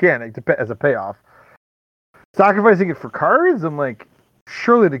a mechanic, as a payoff. Sacrificing it for cards, I'm like,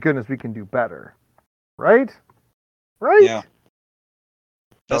 surely to goodness we can do better, right? Right? Yeah.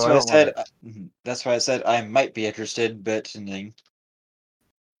 That's why I said. That's why I said I might be interested, but I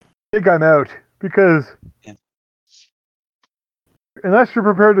think I'm out because unless you're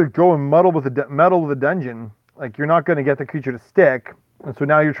prepared to go and meddle with the dungeon, like you're not going to get the creature to stick, and so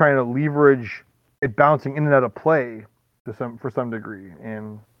now you're trying to leverage it bouncing in and out of play for some degree,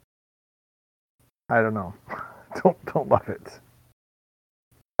 and I don't know. don't love it.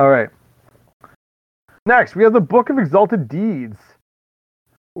 All right. Next, we have the Book of Exalted Deeds.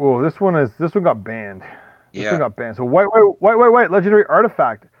 Oh, this one got banned. Yeah. This one got banned. So white legendary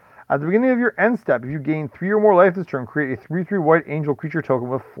artifact. At the beginning of your end step, if you gain 3 or more life this turn, create a 3/3 white angel creature token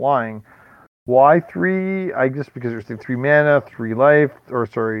with flying. Why 3? I just because you're saying 3 mana, 3 life, or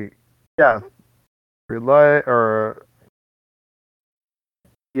sorry, yeah, 3 life, or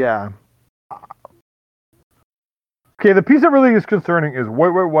yeah. Okay, the piece that really is concerning is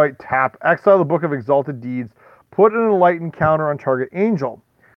white, tap, exile the Book of Exalted Deeds, put an enlightened counter on target angel.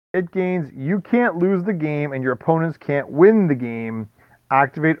 It gains you can't lose the game and your opponents can't win the game.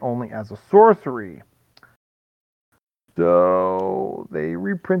 Activate only as a sorcery. So they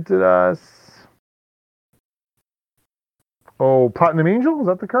reprinted us. Oh, Platinum Angel? Is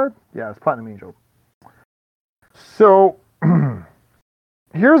that the card? Yeah, it's Platinum Angel. So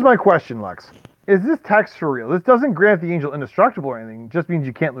here's my question, Lex. Is this text for real? This doesn't grant the angel indestructible or anything. It just means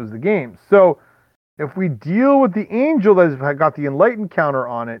you can't lose the game. So if we deal with the angel that's got the enlightened counter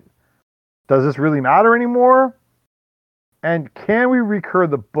on it, does this really matter anymore? And can we recur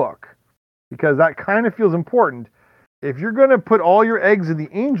the book? Because that kind of feels important. If you're going to put all your eggs in the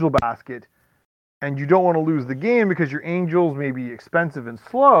angel basket and you don't want to lose the game because your angels may be expensive and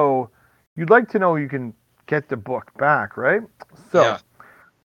slow, you'd like to know you can get the book back, right? So yeah.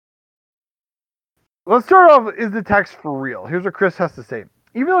 Let's start off, is the text for real? Here's what Chris has to say.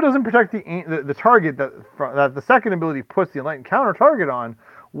 Even though it doesn't protect the target that the second ability puts the enlightened counter target on,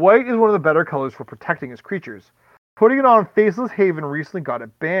 white is one of the better colors for protecting its creatures. Putting it on Faceless Haven recently got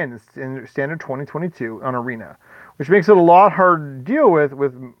it banned in Standard 2022 on Arena, which makes it a lot harder to deal with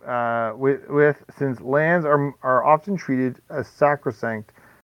since lands are often treated as sacrosanct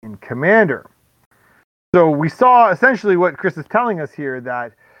in Commander. So we saw essentially what Chris is telling us here,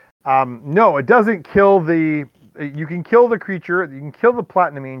 that no, it doesn't kill the... You can kill the creature, you can kill the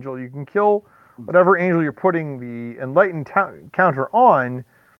Platinum Angel, you can kill whatever angel you're putting the enlightened counter on.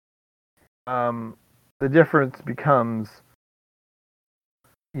 The difference becomes,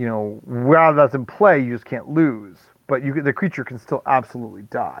 while that's in play, you just can't lose. But the creature can still absolutely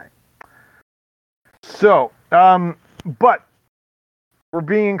die. So, but we're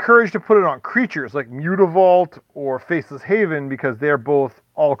being encouraged to put it on creatures like Mutavault or Faceless Haven because they're both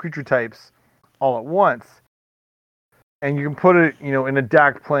all creature types all at once. and you can put it, in a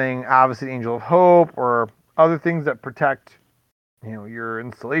deck playing Avacyn Angel of Hope or other things that protect, your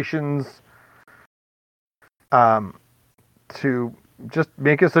installations, to just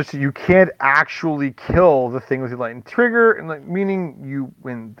make it such that you can't actually kill the thing with your lightning trigger, and meaning you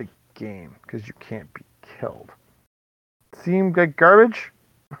win the game because you can't be killed. Seem like garbage?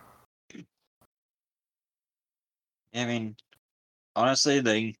 I mean,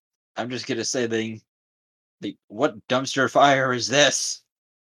 honestly, I'm just gonna say what dumpster fire is this?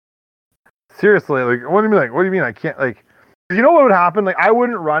 Seriously, what do you mean? What do you mean I can't, you know what would happen? I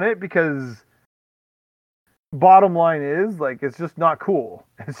wouldn't run it because bottom line is, it's just not cool.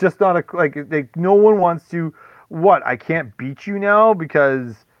 It's just not no one wants to, I can't beat you now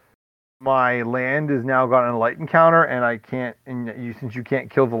because my land has now got an enlighten counter, and I can't, since you can't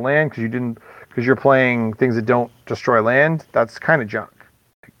kill the land because you're playing things that don't destroy land, that's kind of junk.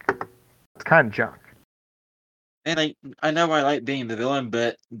 It's kind of junk. And I know I like being the villain,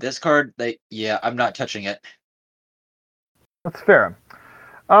 but this card, I'm not touching it. That's fair.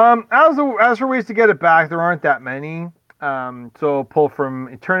 As for ways to get it back, there aren't that many. So pull from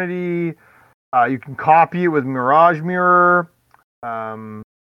Eternity. You can copy it with Mirage Mirror.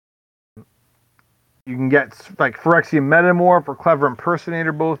 You can get Phyrexian Metamorph or Clever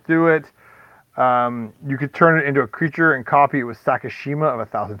Impersonator, both do it. You could turn it into a creature and copy it with Sakashima of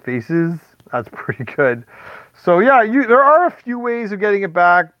 1,000 Faces. That's pretty good. So yeah, there are a few ways of getting it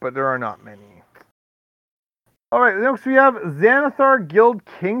back, but there are not many. All right, next we have Xanathar Guild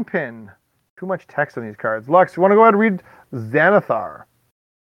Kingpin. Too much text on these cards. Lux, you want to go ahead and read Xanathar?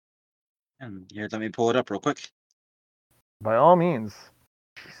 And here, let me pull it up real quick. By all means.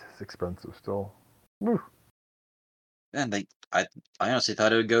 Jesus, expensive still. Woo. And I honestly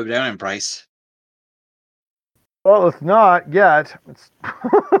thought it would go down in price. Well, it's not yet.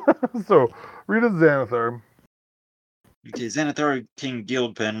 So, read a Xanathar. Okay, Xanathar King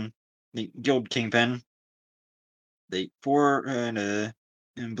Guildpin. The Guild Kingpin. The 4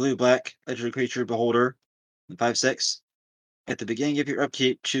 and blue black legendary creature beholder. 5/6. At the beginning of your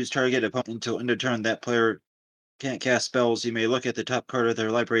upkeep, choose target opponent until end of turn. That player can't cast spells. You may look at the top card of their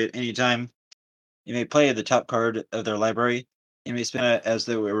library at any time. You may play the top card of their library. You may spin it as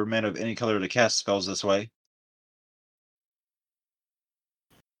though it were meant of any color to cast spells this way.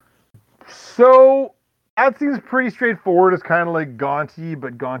 So that seems pretty straightforward. It's kind of like Gonti,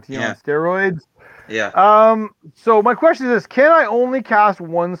 but Gonti on steroids. Yeah. So my question is this: can I only cast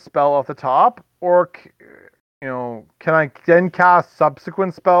one spell off the top, or can I then cast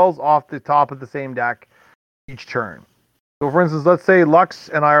subsequent spells off the top of the same deck each turn? So, for instance, let's say Lux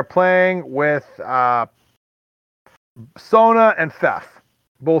and I are playing with Sona and Fef,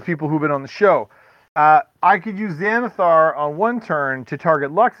 both people who've been on the show. I could use Xanathar on one turn to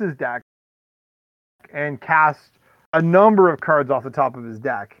target Lux's deck and cast a number of cards off the top of his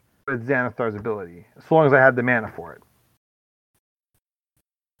deck with Xanathar's ability, as long as I had the mana for it.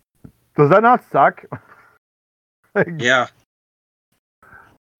 Does that not suck? Yeah.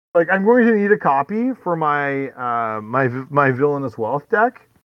 I'm going to need a copy for my my Villainous Wealth deck,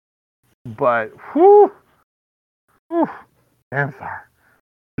 but Xanathar,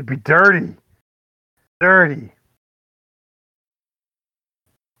 it'd be dirty.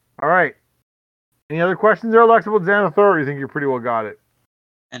 All right. Any other questions there, Alexa, about Xanathar, or you think you pretty well got it?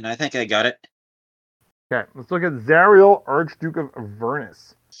 And I think I got it. Okay, let's look at Zariel, Archduke of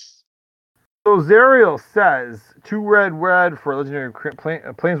Avernus. So Zariel says, 2 red for legendary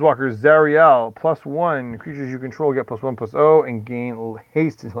planeswalker Zariel, +1, creatures you control get +1/+0, and gain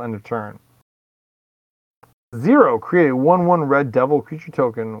haste until end of turn. 0, create a 1/1 red devil creature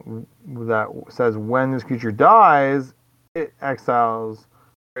token that says when this creature dies, it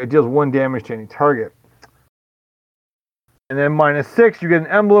deals 1 damage to any target. And then -6, you get an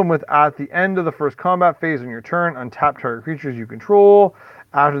emblem with at the end of the first combat phase on your turn, untap target creatures you control.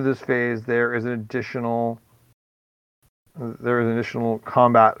 After this phase, there is an additional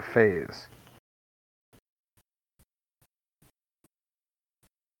combat phase.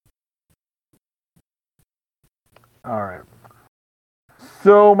 All right.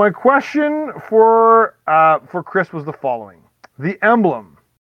 So my question for Chris was the following: the emblem.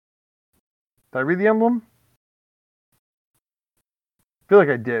 Did I read the emblem? I feel like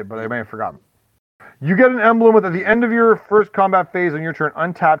I did, but I may have forgotten. You get an emblem with at the end of your first combat phase on your turn,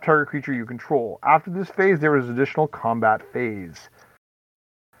 untap target creature you control. After this phase, there is additional combat phase.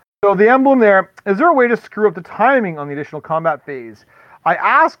 So the emblem there, is there a way to screw up the timing on the additional combat phase? I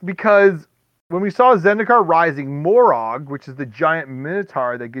ask because when we saw Zendikar Rising, Morog, which is the giant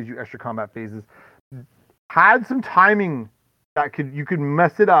minotaur that gives you extra combat phases, had some timing that you could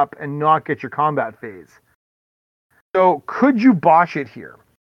mess it up and not get your combat phase. So could you botch it here?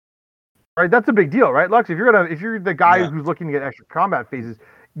 Right, that's a big deal, right, Lux? If you're the guy who's looking to get extra combat phases,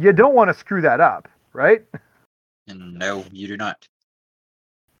 you don't want to screw that up, right? And no, you do not.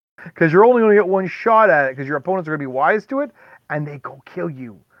 Because you're only going to get one shot at it because your opponents are going to be wise to it and they go kill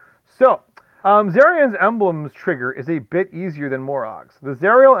you. So, Zarian's emblem's trigger is a bit easier than Morog's. The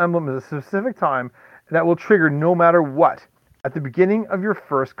Zariel emblem is a specific time that will trigger no matter what at the beginning of your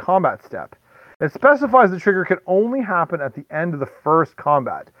first combat step. It specifies the trigger can only happen at the end of the first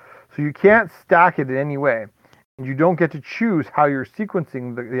combat, so you can't stack it in any way, and you don't get to choose how you're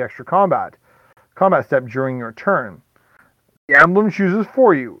sequencing the extra combat step during your turn. The emblem chooses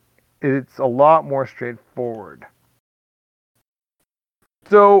for you. It's a lot more straightforward.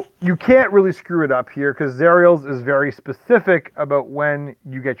 So you can't really screw it up here because Zariel's is very specific about when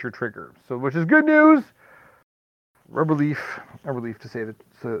you get your trigger. So, which is good news. A relief to say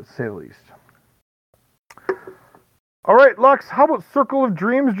the least. All right, Lux, how about Circle of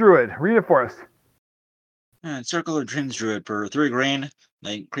Dreams Druid? Read it for us. Circle of Dreams Druid for 3 green,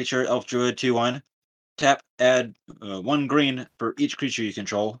 creature, elf druid, 2/1. Tap, add 1 green for each creature you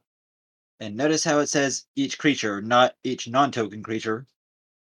control. And notice how it says each creature, not each non-token creature.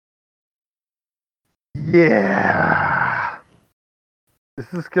 Yeah.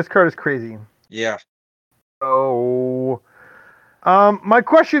 This card is crazy. Yeah. So, my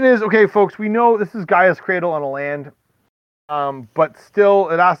question is, okay, folks, we know this is Gaia's Cradle on a land, but still,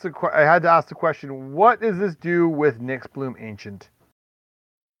 I had to ask the question: what does this do with Nyxbloom Ancient?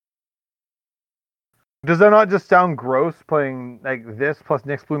 Does that not just sound gross playing like this plus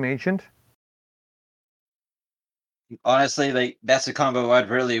Nyxbloom Ancient? Honestly, that's a combo I'd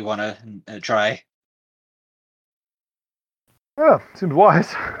really want to try. Yeah, seems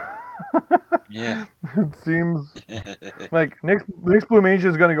wise. Yeah. It seems like Nyxbloom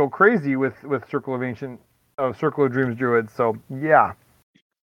Ancient is going to go crazy with Circle of Dreams Druid. So yeah.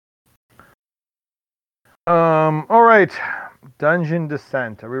 All right. Dungeon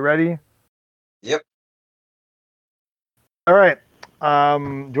Descent. Are we ready? Yep. All right.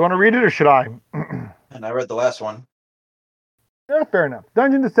 Do you want to read it or should I? And I read the last one. Yeah, fair enough.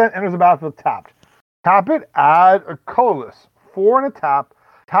 Dungeon Descent enters the battlefield tapped. Tap it, add a colorless. 4 and a tap.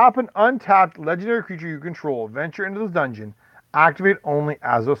 Tap an untapped legendary creature you control. Venture into this dungeon. Activate only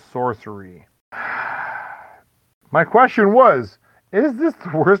as a sorcery. My question was, is this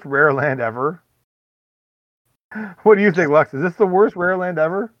the worst rare land ever? What do you think, Lux? Is this the worst rare land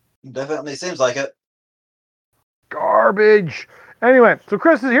ever? Definitely seems like it. Garbage. Anyway, so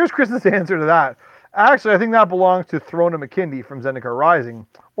here's Chris's answer to that. Actually, I think that belongs to Throne of McKindy from Zendikar Rising,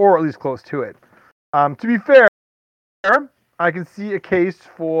 or at least close to it. To be fair, I can see a case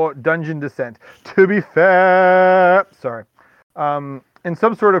for Dungeon Descent. To be fair, sorry. In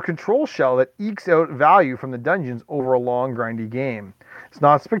some sort of control shell that ekes out value from the dungeons over a long, grindy game. It's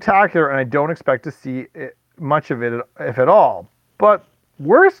not spectacular, and I don't expect to see much of it, if at all. But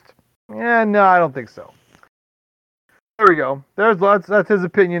worst? Yeah, no, I don't think so. There we go. That's his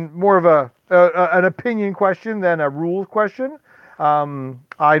opinion. More of an opinion question than a rules question.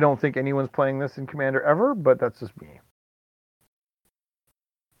 I don't think anyone's playing this in Commander ever, but that's just me.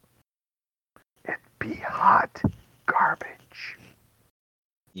 It'd be hot garbage.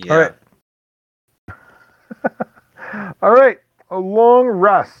 Yeah. All right. All right. A long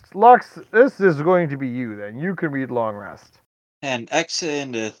rest. Lux, this is going to be you then. You can read long rest. And X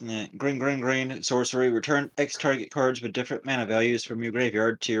and green sorcery. Return X target cards with different mana values from your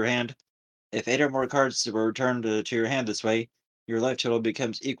graveyard to your hand. If 8 or more cards were returned to your hand this way, your life total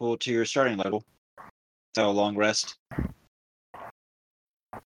becomes equal to your starting level. So long rest.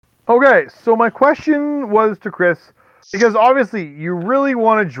 Okay, so my question was to Chris, because obviously you really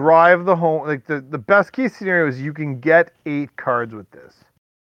want to drive the home, like the best case scenario is you can get 8 cards with this.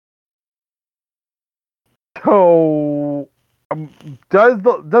 So does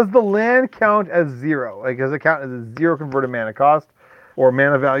the land count as 0? Like, does it count as a 0 converted mana cost or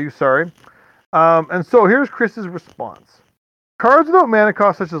mana value? Sorry. And so here's Chris's response. Cards without mana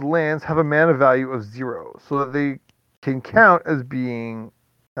cost, such as lands, have a mana value of 0, so that they can count as being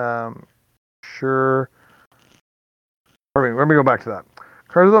sure. Let me go back to that.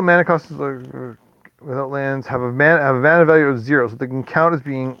 Cards without mana cost, without lands, have a mana value of 0, so they can count as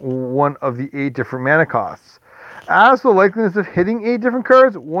being one of the 8 different mana costs. As for the likeliness of hitting 8 different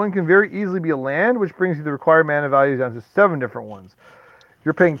cards, one can very easily be a land, which brings you the required mana values down to 7 different ones.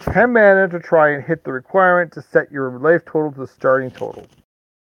 You're paying 10 mana to try and hit the requirement to set your life total to the starting total.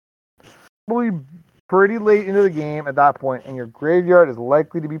 Probably pretty late into the game at that point, and your graveyard is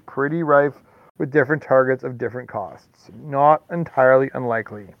likely to be pretty rife with different targets of different costs. Not entirely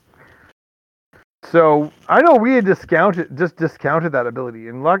unlikely. So I know we had discounted that ability,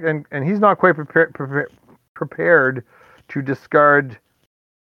 and luck, and he's not quite prepared to discard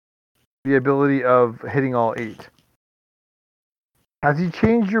the ability of hitting all 8. Has he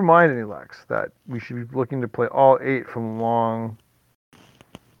changed your mind, any Lex, that we should be looking to play all 8 from long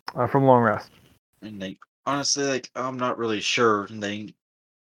rest? And honestly, I'm not really sure.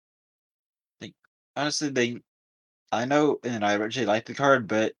 Honestly, I know, and I actually like the card,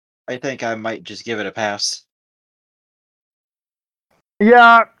 but I think I might just give it a pass.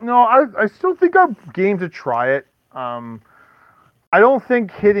 Yeah, no, I still think I'm game to try it. I don't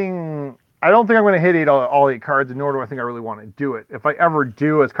think I'm going to hit all 8 cards, nor do I think I really want to do it. If I ever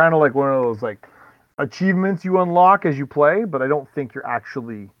do, it's kind of like one of those like achievements you unlock as you play, but I don't think you're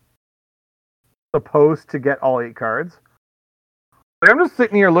actually supposed to get all 8 cards. Like, I'm just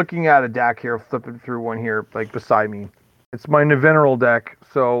sitting here looking at a deck here, flipping through one here, like beside me. It's my Nevinral deck.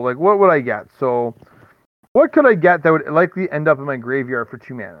 So, like, what would I get? So, what could I get that would likely end up in my graveyard for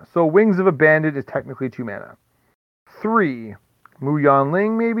 2 mana? So, Wings of a Bandit is technically 2 mana. 3, Mu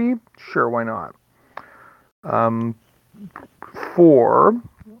Yanling, maybe? Sure, why not? 4,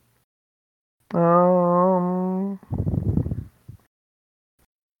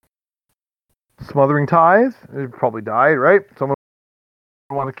 Smothering Tithe. It probably died, right? Someone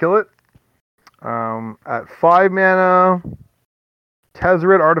want to kill it. At 5 mana,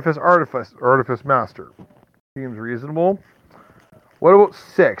 Tezzeret Artifice Master. Seems reasonable. What about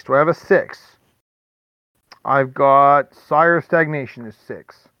 6? Do I have a 6? I've got Sire Stagnation is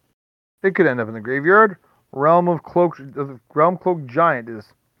 6. It could end up in the graveyard. Realm Cloak Giant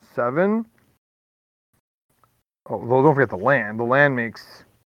is 7. Oh, don't forget the land. The land makes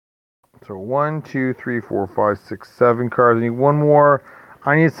 1, 2, 3, 4, 5, 6, 7 cards. I need one more.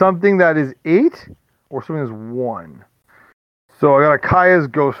 I need something that is 8 or something that's 1. So I got a Kaya's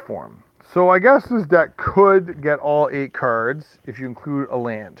Ghost Form. So I guess this deck could get all 8 cards if you include a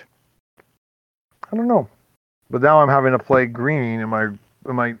land. I don't know. But now I'm having to play green in my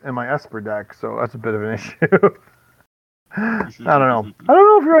Esper deck, so that's a bit of an issue. I don't know. I don't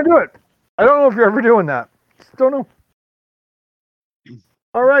know if you're gonna do it. I don't know if you're ever doing that. Just don't know.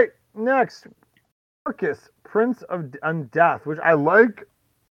 All right, next, Orcus, Prince of Undeath, which I like,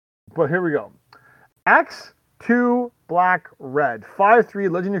 but here we go. X 2 black red 5/3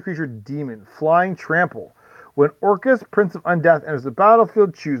 legendary creature demon flying trample. When Orcus, Prince of Undeath, enters the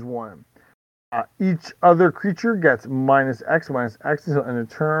battlefield, choose 1. Each other creature gets -X until end of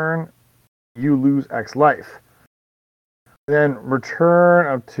turn. You lose X life. Then return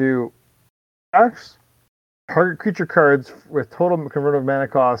up to X. Target creature cards with total convertible mana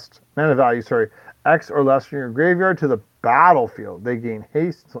value, X or less from your graveyard to the battlefield. They gain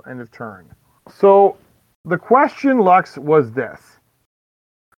haste until end of turn. So the question, Lux, was this.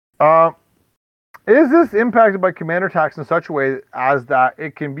 Is this impacted by commander tax in such a way as that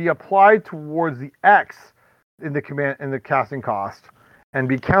it can be applied towards the X in the casting cost and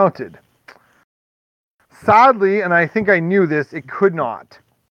be counted? Sadly, and I think I knew this, it could not,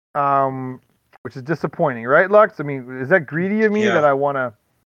 which is disappointing, right, Lux? I mean, is that greedy of me that I want to?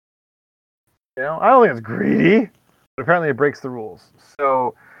 I don't think it's greedy, but apparently it breaks the rules.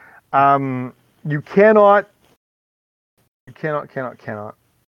 So, you cannot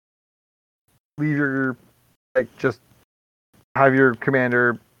leave your, just have your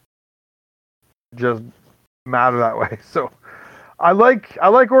commander just matter that way. So I like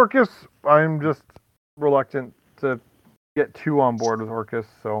Orcus. I'm just reluctant to get 2 on board with Orcus.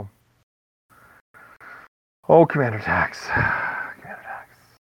 So commander tax.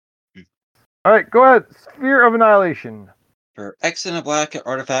 All right, go ahead. Sphere of Annihilation. For X and a black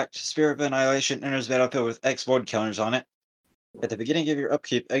artifact, Sphere of Annihilation enters the battlefield with X void counters on it. At the beginning of your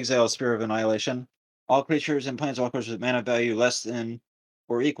upkeep, exile Sphere of Annihilation. All creatures and planeswalkers with mana value less than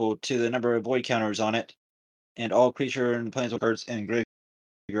or equal to the number of void counters on it, and all creature and planeswalkers in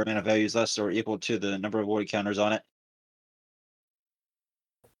graveyard mana values less or equal to the number of void counters on it.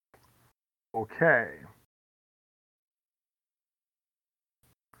 Okay.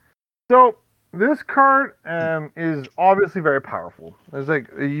 So this card is obviously very powerful. It's like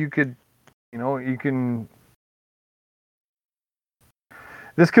you can.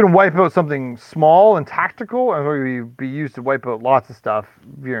 This can wipe out something small and tactical, and really be used to wipe out lots of stuff,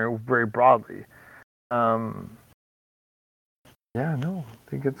 very broadly. I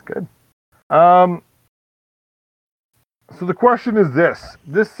think it's good. So the question is this.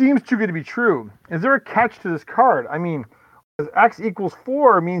 This seems too good to be true. Is there a catch to this card? I mean, X equals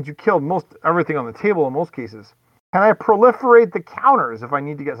 4 means you killed most everything on the table in most cases. Can I proliferate the counters if I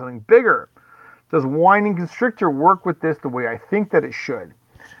need to get something bigger? Does Winding Constrictor work with this the way I think that it should?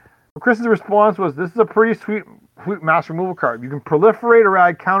 Chris's response was, "This is a pretty sweet master removal card. You can proliferate or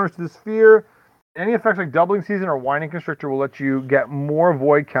add counters to the sphere. Any effects like Doubling Season or Winding Constrictor will let you get more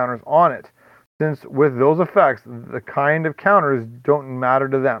void counters on it. Since with those effects, the kind of counters don't matter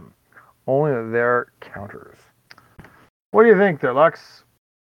to them. Only their counters." What do you think there, Lux?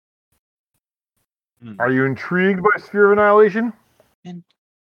 Are you intrigued by Sphere of Annihilation? And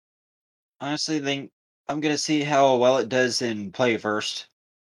honestly, think I'm gonna see how well it does in play first.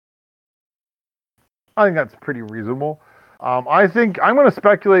 I think that's pretty reasonable. I think I'm going to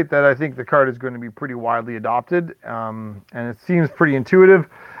speculate that I think the card is going to be pretty widely adopted, and it seems pretty intuitive.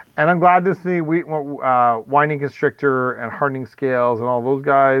 And I'm glad to see Winding Constrictor and Hardening Scales and all those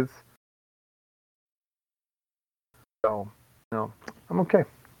guys. So, no, I'm okay.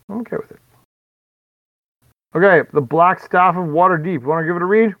 I'm okay with it. Okay, the Black Staff of Waterdeep. You want to give it a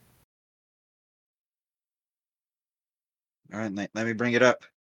read? All right, let me bring it up.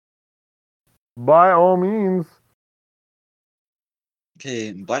 By all means.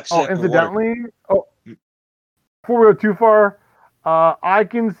 Okay, Black Staff. Oh, incidentally, before we go too far, I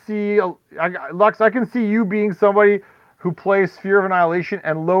can see Lux. I can see you being somebody who plays Sphere of Annihilation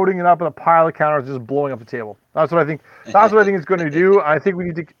and loading it up in a pile of counters, just blowing up the table. That's what I think. That's what I think it's going to do. I think we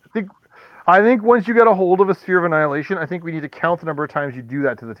need to think. I think once you get a hold of a Sphere of Annihilation, I think we need to count the number of times you do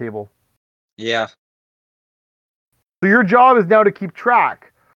that to the table. Yeah. So your job is now to keep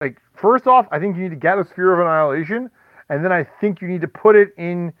track. Like, first off, I think you need to get a Sphere of Annihilation, and then I think you need to put it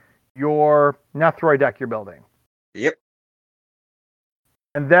in your Nethroi deck you're building. Yep.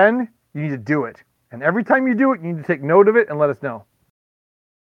 And then you need to do it. And every time you do it, you need to take note of it and let us know.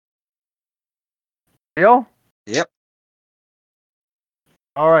 Deal? Yep.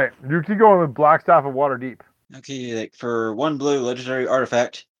 All right. You keep going with Black Staff of Waterdeep. Okay, like for 1 blue legendary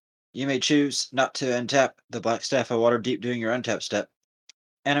artifact, you may choose not to untap the Black Staff of Waterdeep during your untap step.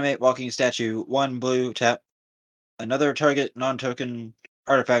 Animate Walking Statue, 1 blue tap. Another target non-token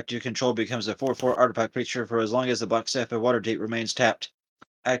artifact you control becomes a 4/4 artifact creature for as long as the Black Staff of Waterdeep remains tapped.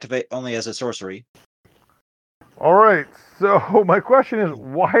 Activate only as a sorcery. All right. So my question is,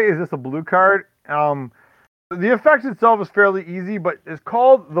 why is this a blue card? The effect itself is fairly easy, but it's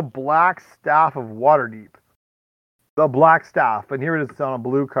called the Black Staff of Waterdeep. The Black Staff, and here it is on a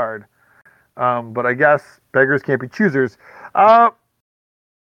blue card. But I guess beggars can't be choosers.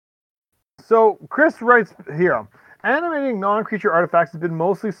 So Chris writes here, animating non-creature artifacts has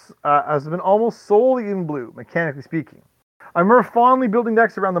been almost solely in blue, mechanically speaking. I remember fondly building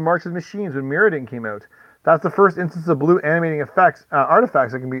decks around the Marks of Machines when Mirrodin came out. That's the first instance of blue animating artifacts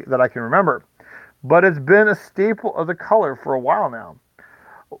that I can remember. But it's been a staple of the color for a while now.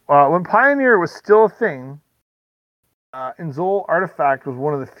 When Pioneer was still a thing, Inzol Artifact was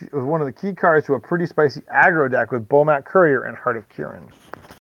one of the key cards to a pretty spicy aggro deck with Bomat Courier and Heart of Kiran.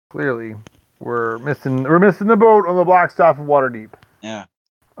 Clearly, we're missing the boat on the Black Staff of Waterdeep. Yeah.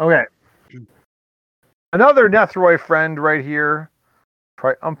 Okay. Another Nethroi friend right here,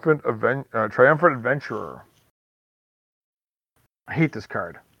 Triumphant Adventurer. I hate this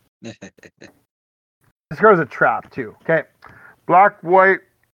card. This card is a trap too. Okay, black white.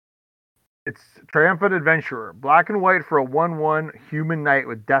 It's Triumphant Adventurer. Black and white for a 1/1 human knight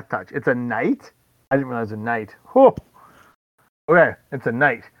with death touch. It's a knight. I didn't realize it was a knight. Oh. Okay, it's a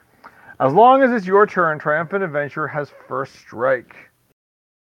knight. As long as it's your turn, Triumphant Adventurer has first strike.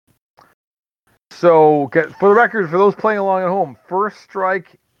 So, for the record, for those playing along at home, first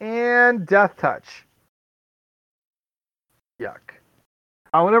strike and death touch. Yuck.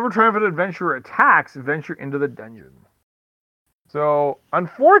 Whenever Triumphant Adventurer attacks, venture into the dungeon. So,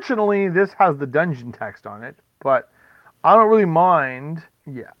 unfortunately, this has the dungeon text on it, but I don't really mind.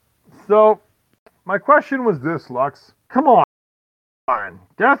 Yeah. So, my question was this, Lux. Come on.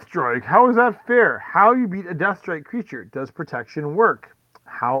 Deathstrike, how is that fair? How you beat a Deathstrike creature? Does protection work?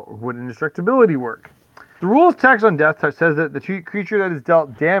 How would indestructibility work? The rules text on Death Touch says that the creature that is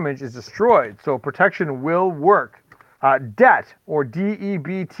dealt damage is destroyed, so protection will work. DEBT, or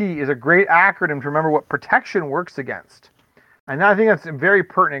D-E-B-T, is a great acronym to remember what protection works against. And I think that's very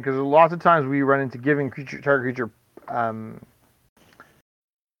pertinent because lots of times we run into giving target creature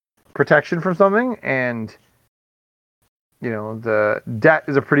protection from something, and the DEBT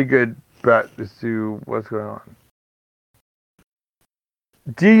is a pretty good bet as to what's going on.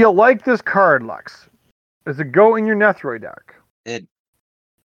 Do you like this card, Lux? Does it go in your Nethroi deck?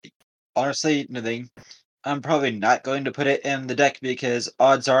 Honestly, nothing. I'm probably not going to put it in the deck because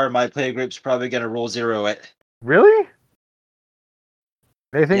odds are my play group's probably going to roll 0 it. Really?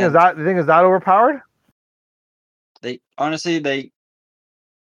 They think is that overpowered? They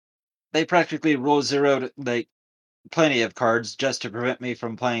practically roll 0 like plenty of cards just to prevent me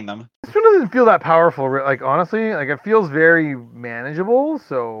from playing them. This one doesn't feel that powerful. Like honestly, like it feels very manageable.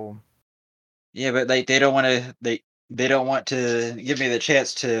 So Yeah, but they don't want to they don't want to give me the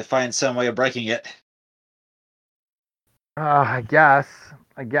chance to find some way of breaking it. I guess.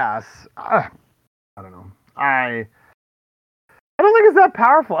 I don't know. I don't think it's that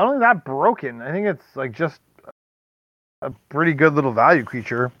powerful. I don't think it's that broken. I think it's like just a pretty good little value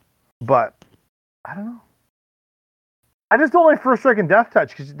creature. But I don't know. I just don't like first strike and death touch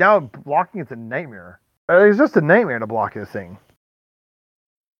because now blocking it's a nightmare. It's just a nightmare to block this thing.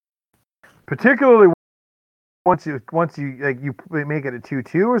 Particularly once you like you make it a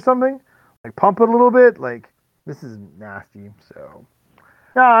 2/2 or something, like pump it a little bit. Like this is nasty. So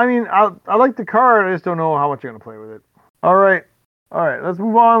yeah, I mean I like the card. I just don't know how much you're gonna play with it. All right, let's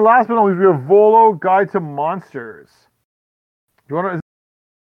move on. Last but not least, we have Volo Guide to Monsters. Do you want to? Is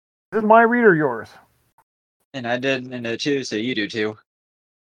this my read or yours? And I did know too, so you do too.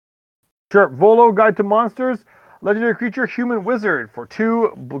 Sure. Volo Guide to Monsters. Legendary creature, human wizard for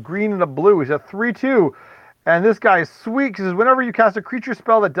 2 green and a blue. He's a 3/2. And this guy is sweet because whenever you cast a creature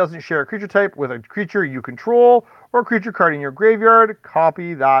spell that doesn't share a creature type with a creature you control or a creature card in your graveyard,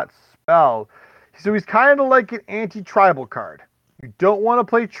 copy that spell. So he's kind of like an anti-tribal card. You don't want to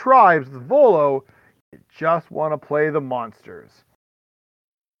play tribes with Volo. You just want to play the monsters.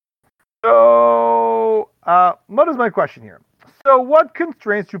 So, what is my question here? So, what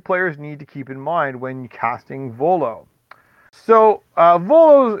constraints do players need to keep in mind when casting Volo? So,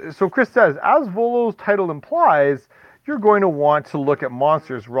 so Chris says, as Volo's title implies, you're going to want to look at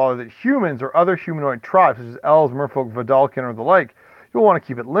monsters rather than humans or other humanoid tribes, such as elves, merfolk, Vedalken, or the like. You'll want to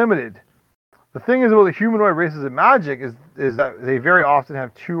keep it limited. The thing is about the humanoid races in Magic is that they very often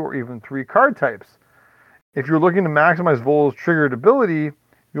have 2 or even 3 card types. If you're looking to maximize Volo's triggered ability,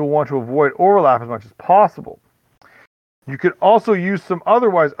 you'll want to avoid overlap as much as possible. You could also use some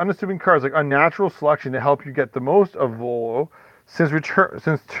otherwise unassuming cards like Unnatural Selection to help you get the most of Volo, since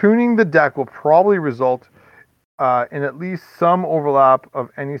tuning the deck will probably result in at least some overlap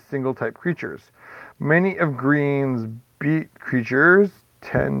of any single type creatures. Many of Green's beat creatures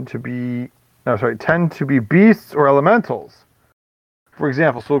tend to be beasts or elementals. For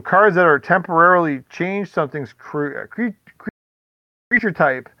example, so cards that are temporarily change something's creature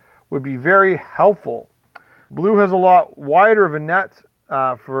type would be very helpful. Blue has a lot wider of a net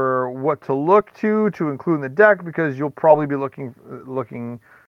for what to look to include in the deck because you'll probably be looking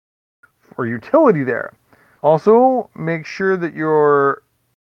for utility there. Also, make sure that your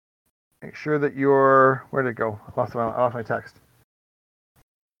where did it go? I lost my text.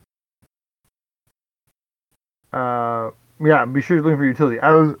 Be sure you're looking for utility.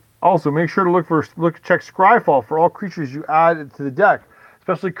 Also, make sure to check Scryfall for all creatures you add to the deck,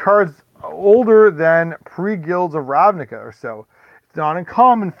 especially cards older than pre-Guilds of Ravnica or so. It's not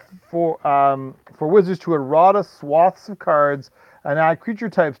uncommon for wizards to errata swaths of cards and add creature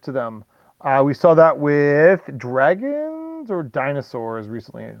types to them. We saw that with dragons or dinosaurs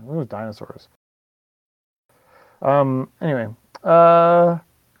recently. I think it was dinosaurs.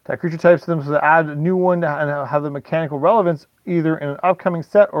 That creature types to them so to add a new one and have the mechanical relevance either in an upcoming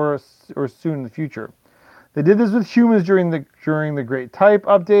set or soon in the future. They did this with humans during the Great Type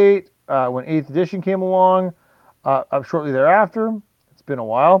update when 8th edition came along. Shortly thereafter, it's been a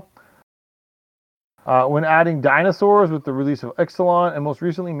while. When adding dinosaurs with the release of Ixalan and most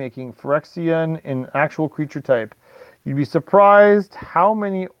recently making Phyrexian an actual creature type, you'd be surprised how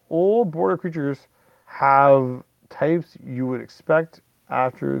many old border creatures have types you would expect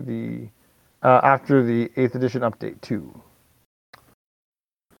after the 8th edition update too.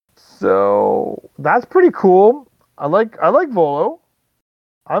 So that's pretty cool. I like Volo.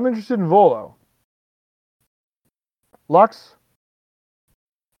 I'm interested in Volo. Lux,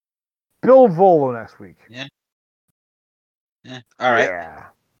 build Volo next week. Yeah. All right. Yeah.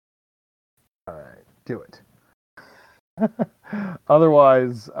 All right. Do it.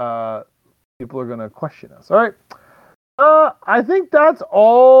 Otherwise, people are going to question us. All right. I think that's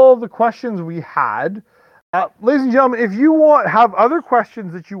all the questions we had. Ladies and gentlemen, if you have other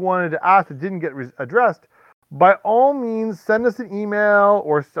questions that you wanted to ask that didn't get addressed, by all means, send us an email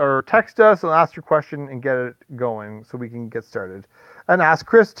or text us and ask your question and get it going so we can get started. And ask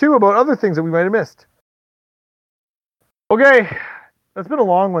Chris, too, about other things that we might have missed. Okay. That's been a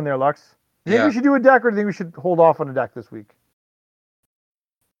long one there, Lux. Do you think we should do a deck, or do you think we should hold off on a deck this week?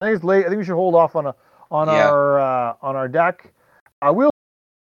 I think it's late. I think we should hold off on our deck. We'll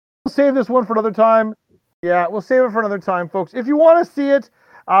save this one for another time. Yeah, we'll save it for another time, folks. If you want to see it,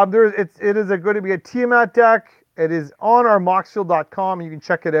 it is going to be a Tiamat deck. It is on our moxfield.com, and you can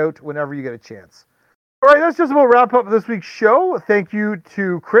check it out whenever you get a chance. All right, that's just about wrap up this week's show. Thank you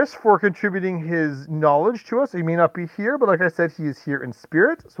to Chris for contributing his knowledge to us. He may not be here, but like I said, he is here in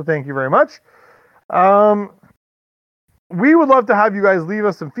spirit. So thank you very much. We would love to have you guys leave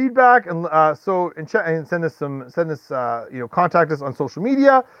us some feedback and send us contact us on social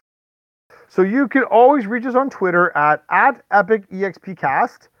media. So you can always reach us on Twitter at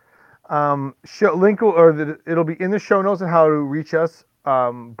EpicEXPcast. It'll be in the show notes on how to reach us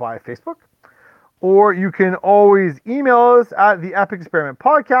by Facebook. Or you can always email us at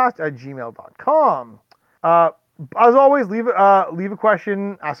theepicexperimentpodcast@gmail.com. As always, leave a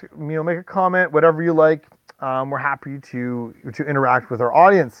question, make a comment, whatever you like. We're happy to interact with our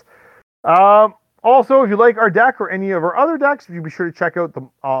audience. Also, if you like our deck or any of our other decks, you be sure to check out the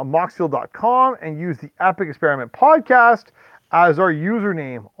moxfield.com and use the Epic Experiment Podcast as our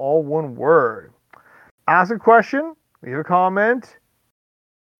username, all one word. Ask a question, leave a comment.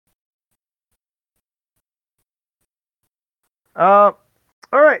 All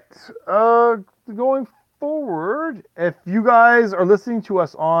right. Going forward, if you guys are listening to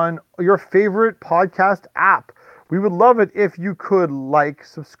us on your favorite podcast app, we would love it if you could like,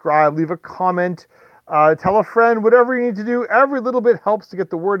 subscribe, leave a comment, tell a friend, whatever you need to do. Every little bit helps to get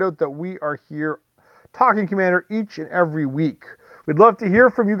the word out that we are here talking Commander each and every week. We'd love to hear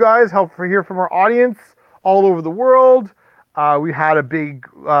from you guys, hear from our audience all over the world. We had a big,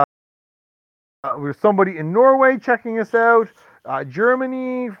 there's somebody in Norway checking us out,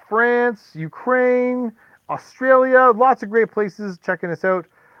 Germany, France, Ukraine, Australia, lots of great places checking us out.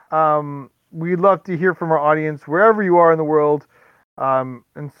 We'd love to hear from our audience wherever you are in the world.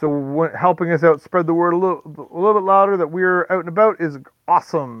 And so helping us out, spread the word a little bit louder that we're out and about is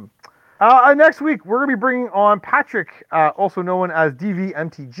awesome. Next week, we're going to be bringing on Patrick, also known as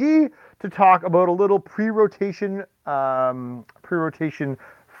DVMTG, to talk about a little pre-rotation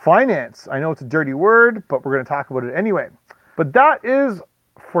finance. I know it's a dirty word, but we're going to talk about it anyway. But that is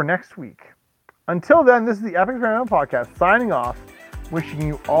for next week. Until then, this is the Epic Experiment Podcast signing off, wishing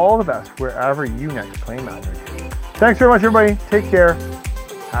you all the best wherever you next play Magic. Thanks very much, everybody. Take care.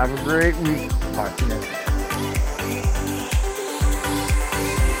 Have a great week. Talk to you next week.